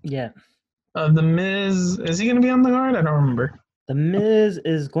while. Yeah. The Miz, is he going to be on the card? I don't remember. The Miz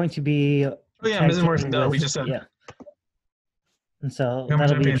is going to be. Oh, yeah, Miz and Morrison, with, we just said. Yeah. And so Number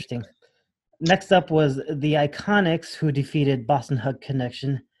that'll be champion. interesting. Next up was the Iconics, who defeated Boston Hug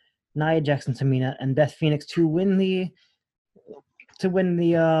Connection, Nia Jackson, Tamina, and Beth Phoenix to win the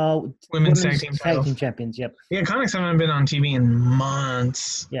Women's tag team title. champions. Yep. The Iconics haven't been on TV in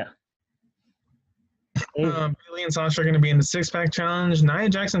months. Yeah. Bailey and Sasha are going to be in the six-pack challenge. Nia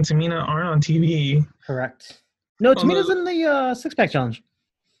Jackson and Tamina aren't on TV. Correct. No, Tamina's in the six-pack challenge.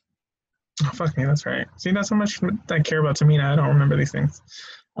 Oh, fuck me, that's right. See, that's how much I care about Tamina. I don't remember these things.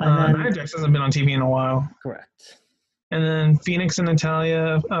 Nia Jax hasn't been on TV in a while. Correct. And then Phoenix and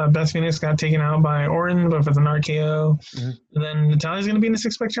Natalia. Beth Phoenix got taken out by Orton, but with an RKO. Mm-hmm. And then Natalia's going to be in the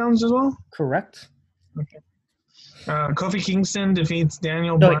six-pack challenge as well? Correct. Okay. Kofi Kingston defeats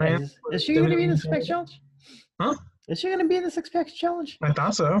Daniel No, Bryan. is she going to be in the six-pack challenge? Huh? Is she going to be in the six-pack challenge? I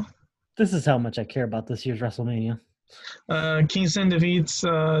thought so. This is how much I care about this year's WrestleMania. Kingston defeats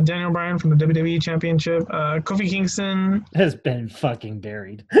Daniel Bryan from the WWE Championship. Kofi Kingston has been fucking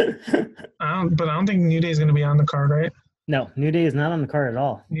buried. I don't think New Day is going to be on the card, right? No, New Day is not on the card at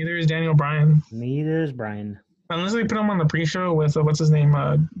all. Neither is Daniel Bryan. Neither is Bryan. Unless they put him on the pre-show with what's his name,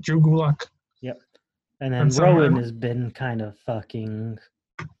 Drew Gulak. Yep. And then Rowan has been kind of fucking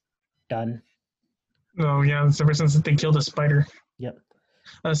done. Oh yeah, it's ever since they killed a spider. Yep.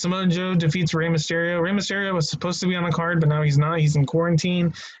 Samoa Joe defeats Rey Mysterio. Rey Mysterio was supposed to be on the card, but now he's not. He's in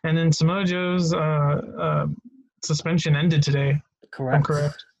quarantine. And then Samoa Joe's suspension ended today. Correct. I'm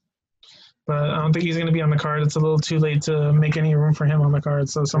correct. But I don't think he's going to be on the card. It's a little too late to make any room for him on the card.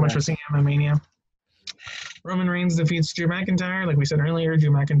 So much for seeing him at Mania. Roman Reigns defeats Drew McIntyre. Like we said earlier, Drew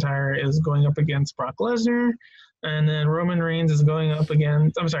McIntyre is going up against Brock Lesnar. And then Roman Reigns is going up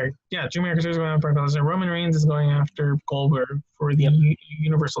against... I'm sorry. Yeah, Drew McIntyre is going up against Brock Lesnar. Roman Reigns is going after Goldberg for the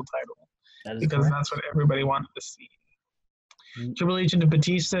Universal title. Because that's what everybody wanted to see. Triple H into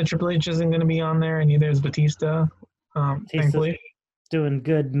Batista. Triple H isn't going to be on there, and neither is Batista, thankfully. Doing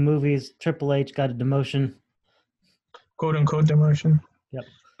good movies. Triple H got a demotion. Quote-unquote demotion. Yep.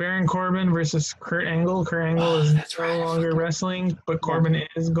 Baron Corbin versus Kurt Angle. Kurt Angle is no longer wrestling, but Corbin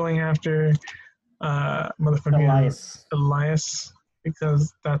is going after motherfucking Elias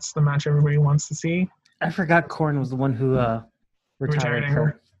because that's the match everybody wants to see. I forgot Corbin was the one who retired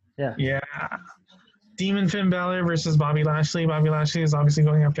Angle. Yeah. Demon Finn Balor versus Bobby Lashley. Bobby Lashley is obviously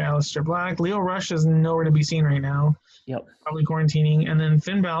going after Aleister Black. Lio Rush is nowhere to be seen right now. Yep. Probably quarantining. And then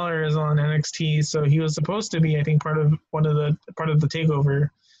Finn Balor is on NXT, so he was supposed to be, I think, part of the takeover.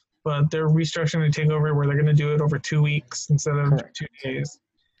 But they're restructuring the takeover where they're going to do it over 2 weeks instead of 2 days.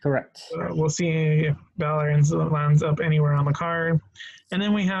 Correct. So we'll see if Balor lands up anywhere on the card. And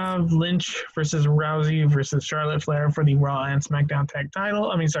then we have Lynch versus Rousey versus Charlotte Flair for the Raw and SmackDown Tag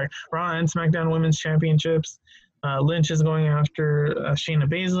Title. Raw and SmackDown Women's Championships. Lynch is going after Shayna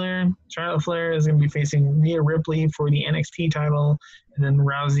Baszler. Charlotte Flair is going to be facing Rhea Ripley for the NXT title. And then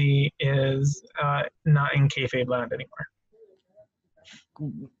Rousey is not in kayfabe land anymore.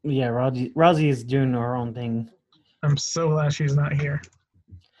 Yeah, Rousey is doing her own thing. I'm so glad she's not here.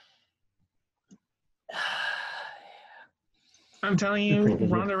 I'm telling you,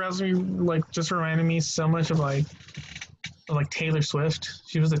 Ronda Rousey just reminded me so much of Taylor Swift.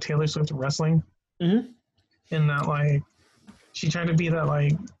 She was the Taylor Swift of wrestling. Mm-hmm. In that she tried to be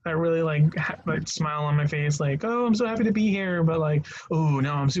that that really smile on my face, oh, I'm so happy to be here, but oh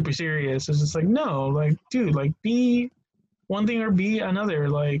no, I'm super serious. It's just no, dude, be one thing or be another.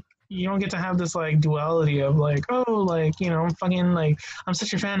 You don't get to have this duality of I'm fucking I'm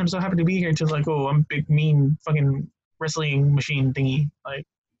such a fan, I'm so happy to be here, to oh, I'm big mean fucking wrestling machine thingy.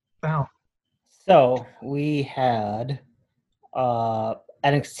 The hell. So we had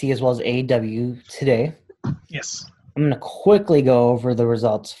NXT as well as AEW today. Yes. I'm going to quickly go over the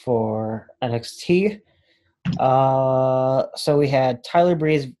results for NXT. So we had Tyler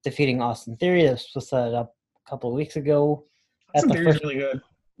Breeze defeating Austin Theory. This was set up a couple of weeks ago. Austin Theory's really good.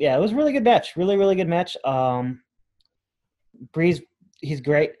 Yeah, it was a really good match. Really, really good match. Breeze, he's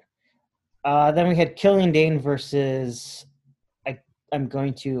great. Then we had Killian Dane versus, I'm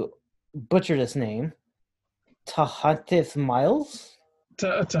going to butcher this name, Tahatif Miles?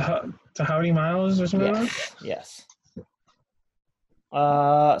 Tahati Miles or something like that? Yes.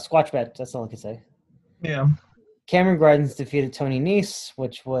 Squatch bet, that's all I can say. Yeah. Cameron Gardens defeated Tony Nese,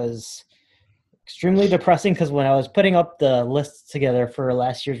 which was extremely depressing because when I was putting up the lists together for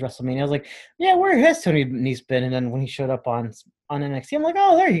last year's WrestleMania, I was like, yeah, where has Tony Nese been? And then when he showed up on NXT, I'm like,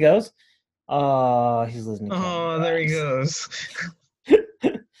 oh, there he goes. He's losing. Oh, there he goes.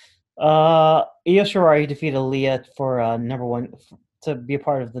 Io Shirai defeated Aaliyah for number one to be a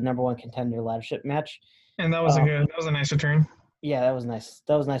part of the number one contender laddership match. And that was that was a nice return. Yeah, that was nice.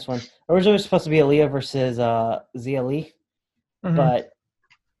 That was a nice one. Originally, it was supposed to be Aaliyah versus Zia Lee, but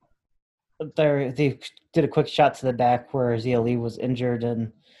they did a quick shot to the back where Zia Lee was injured,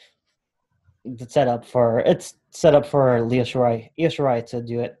 and it's set up for Io Shirai to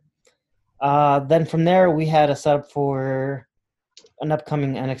do it. Then from there, we had a setup for an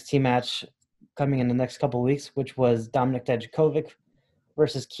upcoming NXT match coming in the next couple of weeks, which was Dominik Dijakovic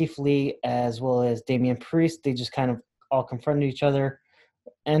versus Keith Lee, as well as Damian Priest. They just kind of all confronted each other,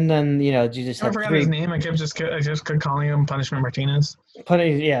 and then you just I forgot his name. I just kept calling him Punishment Martinez.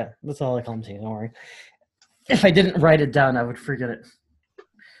 Yeah, that's all I call him. Don't worry. If I didn't write it down, I would forget it.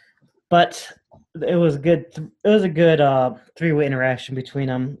 But it was good. It was a good three-way interaction between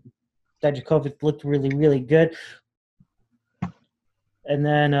them. Dijakovic looked really, really good. And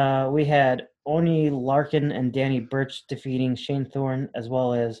then we had Oni Larkin and Danny Burch defeating Shane Thorne, as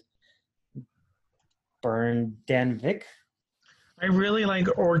well as Burn Dan Vick. I really like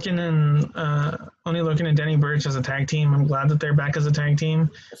Orkin and Oni Larkin and Danny Burch as a tag team. I'm glad that they're back as a tag team.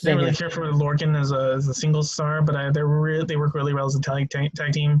 I didn't really care for Larkin as a single star, but they work really well as a tag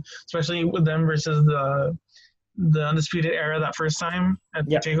team, especially with them versus the Undisputed Era that first time at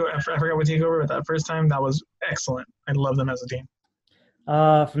the Takeover. I forgot what Takeover, but that first time, that was excellent. I love them as a team.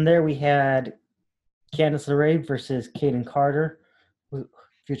 From there, we had Candice LeRae versus Kaden Carter,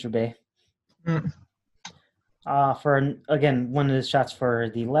 Future Bay. For again, one of the shots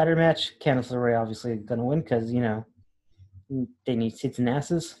for the ladder match. Candice LeRae obviously going to win because they need seats and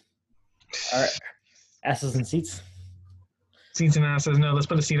asses. All right, asses and seats. Seats and asses. No, let's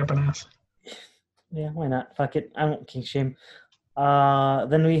put a seat up an ass. Yeah, why not? Fuck it. I won't kink shame.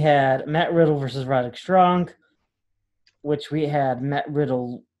 Then we had Matt Riddle versus Roderick Strong, which we had Matt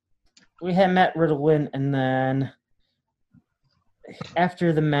Riddle win, and then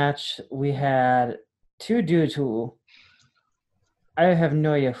after the match, we had two dudes who I have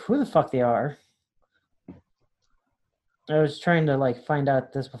no idea who the fuck they are. I was trying to find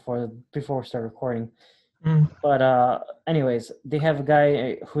out this before we start recording. But anyways, they have a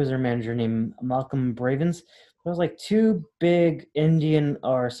guy who's their manager named Malcolm Bravens. It was two big Indian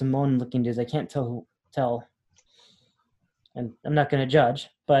or Samoan looking dudes. I can't tell. And I'm not going to judge,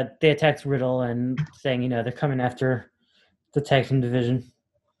 but they attacked Riddle and saying, they're coming after the tag team division.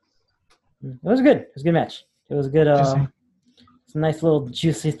 It was good. It was a good match. It was good. It's a nice little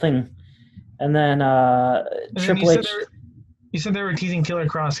juicy thing. And then Triple H. You said they were teasing Killer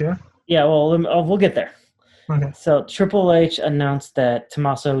Cross, yeah? Yeah, well, we'll get there. Okay. So Triple H announced that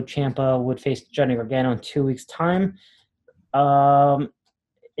Tommaso Ciampa would face Johnny Gargano in 2 weeks' time,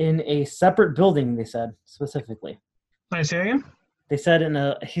 in a separate building. They said specifically. I say again. They said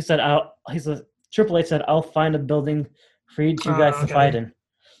Triple H said, "I'll find a building for you two guys to fight in."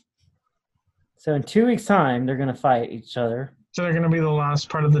 So in 2 weeks' time, they're gonna fight each other. So they're gonna be the last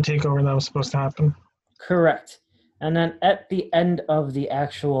part of the takeover that was supposed to happen. Correct. And then at the end of the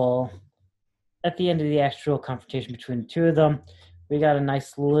actual confrontation between the two of them, we got a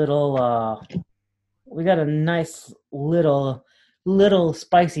nice little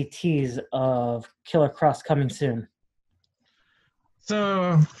spicy tease of Killer Cross coming soon.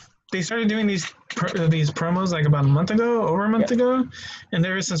 So they started doing these promos about over a month ago, and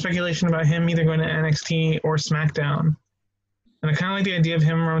there was some speculation about him either going to NXT or SmackDown. And I kind of like the idea of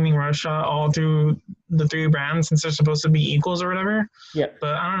him running Russia all through the three brands since they're supposed to be equals or whatever. Yeah.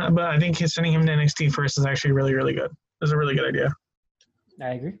 But I don't know. But I think sending him to NXT first is actually really, really good. It's a really good idea.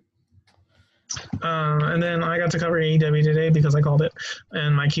 I agree. And then I got to cover AEW today because I called it,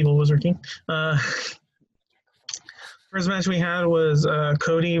 and my keyboard was working. First match we had was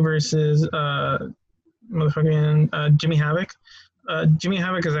Cody versus Jimmy Havoc. Jimmy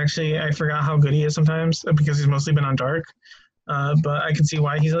Havoc is actually, I forgot how good he is sometimes because he's mostly been on Dark. But I can see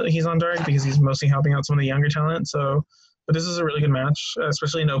why he's on Dark because he's mostly helping out some of the younger talent. But this is a really good match,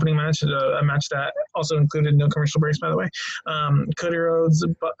 especially an opening match, a match that also included no commercial breaks, by the way. Cody Rhodes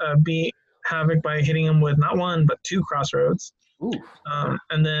beat Havoc by hitting him with not one but two crossroads.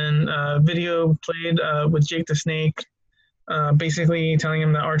 And then video played with Jake the Snake, basically telling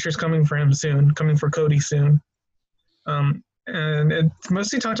him that Archer's coming for him soon, coming for Cody soon. And it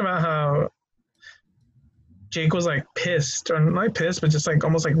mostly talked about how Jake was pissed, or not pissed, but just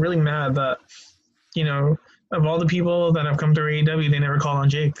almost really mad that, of all the people that have come through AEW, they never called on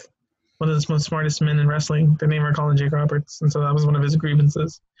Jake. one of the most smartest men in wrestling. They named Colin Jake Roberts, and so that was one of his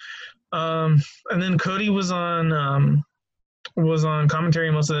grievances. And then Cody was on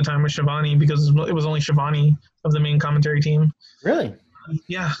commentary most of the time with Shivani because it was only Shivani of the main commentary team. Really?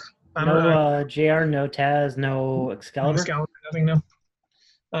 Yeah. No JR, no Taz, no Excalibur? Nothing, no.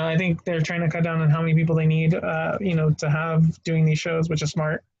 I think they're trying to cut down on how many people they need, to have doing these shows, which is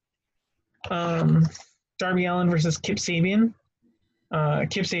smart. Darby Allin versus Kip Sabian.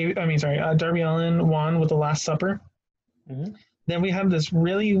 Darby Allin won with the Last Supper. Mm-hmm. Then we have this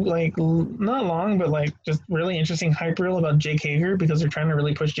really, not long, but, just really interesting hype reel about Jake Hager because they're trying to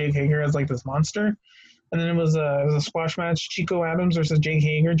really push Jake Hager as, this monster. And then it was a squash match, Chico Adams versus Jake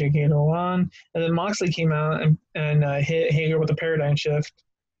Hager. Jake Hager won. And then Moxley came out and hit Hager with a paradigm shift.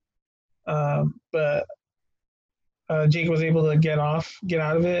 But Jake was able to get out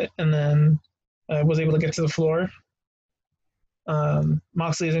of it, and then was able to get to the floor.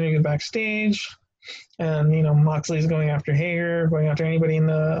 Moxley is interviewed backstage, and Moxley is going after Hager, going after anybody in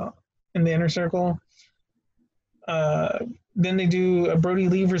the inner circle. Then they do a Brody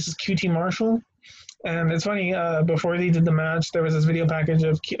Lee versus QT Marshall, and it's funny. Before they did the match, there was this video package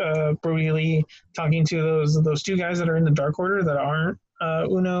of Brody Lee talking to those two guys that are in the Dark Order that aren't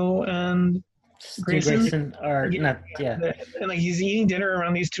Uno and Grayson are not, yeah. And he's eating dinner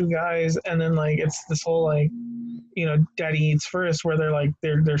around these two guys, and then it's this whole daddy eats first, where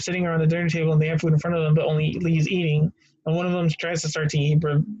they're sitting around the dinner table and they have food in front of them, but only Lee's eating, and one of them tries to start to eat,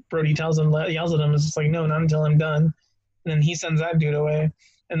 but Brody yells at him, it's just no, not until I'm done, and then he sends that dude away,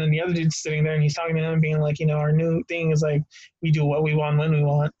 and then the other dude's sitting there and he's talking to him, being our new thing is we do what we want when we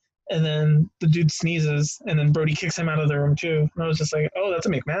want. And then the dude sneezes, and then Brody kicks him out of the room too. And I was just oh, that's a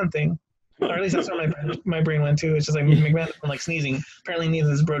McMahon thing. Or at least that's where my brain went to. It's just McMahon sneezing. Apparently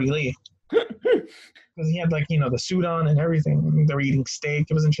neither is Brody Lee. Because he had the suit on and everything. They were eating steak.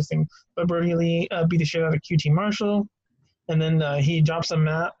 It was interesting. But Brody Lee beat the shit out of QT Marshall. And then he drops a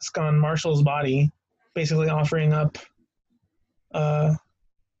mask on Marshall's body, basically offering up a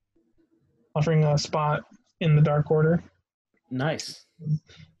spot in the Dark Order. Nice.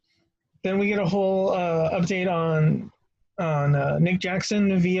 Then we get a whole update on Nick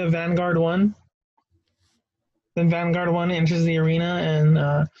Jackson via Vanguard 1. Then Vanguard 1 enters the arena,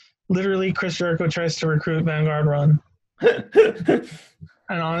 and literally Chris Jericho tries to recruit Vanguard 1. And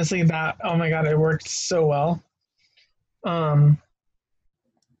honestly, oh my god, it worked so well.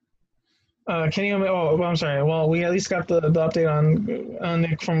 Kenny Omega, I'm sorry. Well, we at least got the update on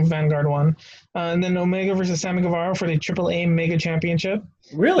Nick from Vanguard 1. And then Omega versus Sammy Guevara for the AAA Mega Championship.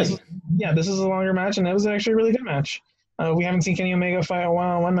 Really? This is a longer match, and it was actually a really good match. We haven't seen Kenny Omega fight a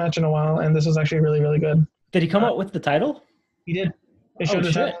one match in a while, and this was actually really, really good. Did he come out with the title? He did. They showed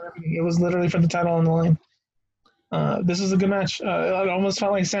the title. It was literally for the title on the line. This was a good match. It almost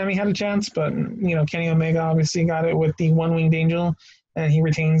felt like Sammy had a chance, but Kenny Omega obviously got it with the one-winged angel, and he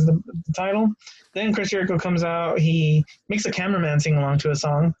retains the title. Then Chris Jericho comes out. He makes a cameraman sing along to a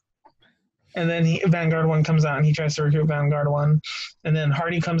song. And then Vanguard 1 comes out, and he tries to recruit Vanguard 1. And then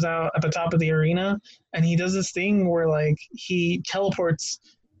Hardy comes out at the top of the arena, and he does this thing where, he teleports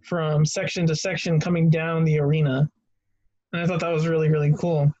from section to section coming down the arena. And I thought that was really, really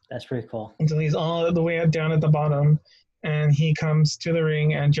cool. That's pretty cool. Until he's all the way down at the bottom, and he comes to the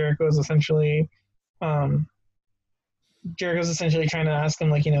ring, and Jericho's essentially trying to ask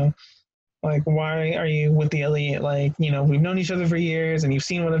him, why are you with the Elite? We've known each other for years, and you've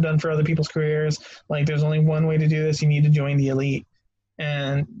seen what I've done for other people's careers. There's only one way to do this. You need to join the Elite.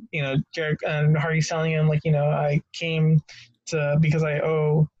 And, and Hardy's telling him, I came because I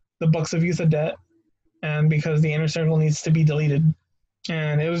owe the Bucks of Youth a debt, and because the Inner Circle needs to be deleted.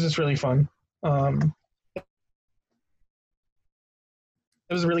 And it was just really fun.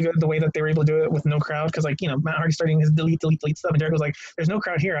 It was really good the way that they were able to do it with no crowd, because Matt Hardy's starting his delete stuff, and Jericho's there's no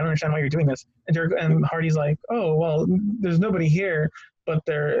crowd here. I don't understand why you're doing this. And Hardy's oh, well, there's nobody here, but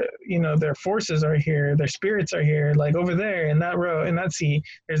their forces are here, their spirits are here. Over there in that row, in that seat,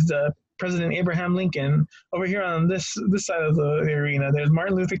 there's the President Abraham Lincoln. Over here on this side of the arena, there's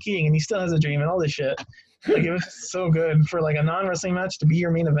Martin Luther King, and he still has a dream, and all this shit. It was so good for a non-wrestling match to be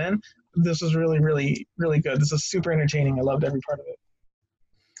your main event. This was really, really, really good. This was super entertaining. I loved every part of it.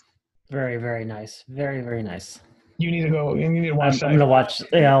 Very, very nice. Very, very nice. You need to go. You need to watch that. I'm gonna watch.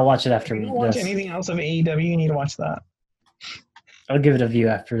 Yeah, I'll watch it after if you this. Watch anything else of AEW, you need to watch that. I'll give it a view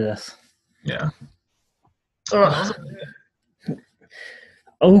after this. Yeah.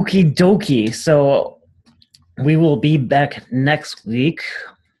 Okie dokie. So we will be back next week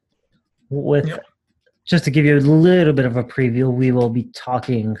with just to give you a little bit of a preview. We will be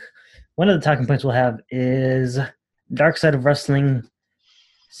talking. One of the talking points we'll have is Dark Side of Wrestling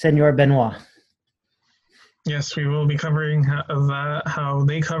Senor Benoit. Yes, we will be covering how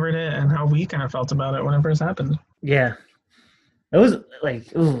they covered it, and how we kind of felt about it whenever it's happened. Yeah. It was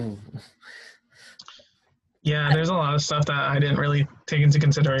like, ooh. Yeah, there's a lot of stuff that I didn't really take into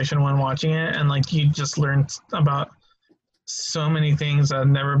consideration when watching it, and like you just learned about so many things that have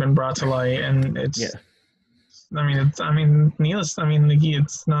never been brought to light, and it's. Yeah. Needless. Like,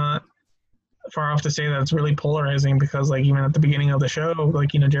 it's not far off to say that it's really polarizing, because like even at the beginning of the show, like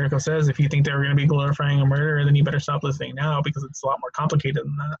Jericho says, if you think they were going to be glorifying a murder, then you better stop listening now, because it's a lot more complicated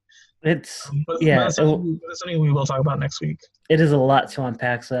than that. But that's something we will talk about next week. It is a lot to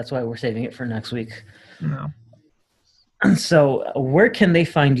unpack, so that's why we're saving it for next week. No. So where can they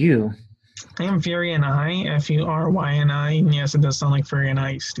find you? I am Fury and I, FURYNI, and yes, it does sound like Fury and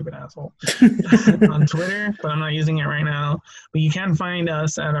I, you stupid asshole, on Twitter, but I'm not using it right now. But you can find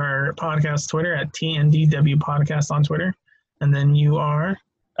us at our podcast Twitter at TNDW Podcast on Twitter. And then you are?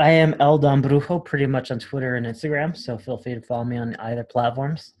 I am El Don Brujo, pretty much on Twitter and Instagram, so feel free to follow me on either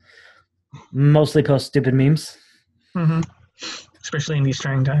platforms. Mostly post stupid memes. Mm-hmm. Especially in these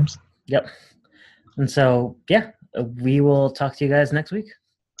trying times. Yep. And so, yeah, we will talk to you guys next week.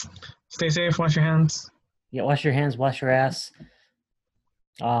 Stay safe. Wash your hands. Yeah, wash your hands, wash your ass.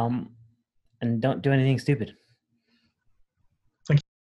 And don't do anything stupid.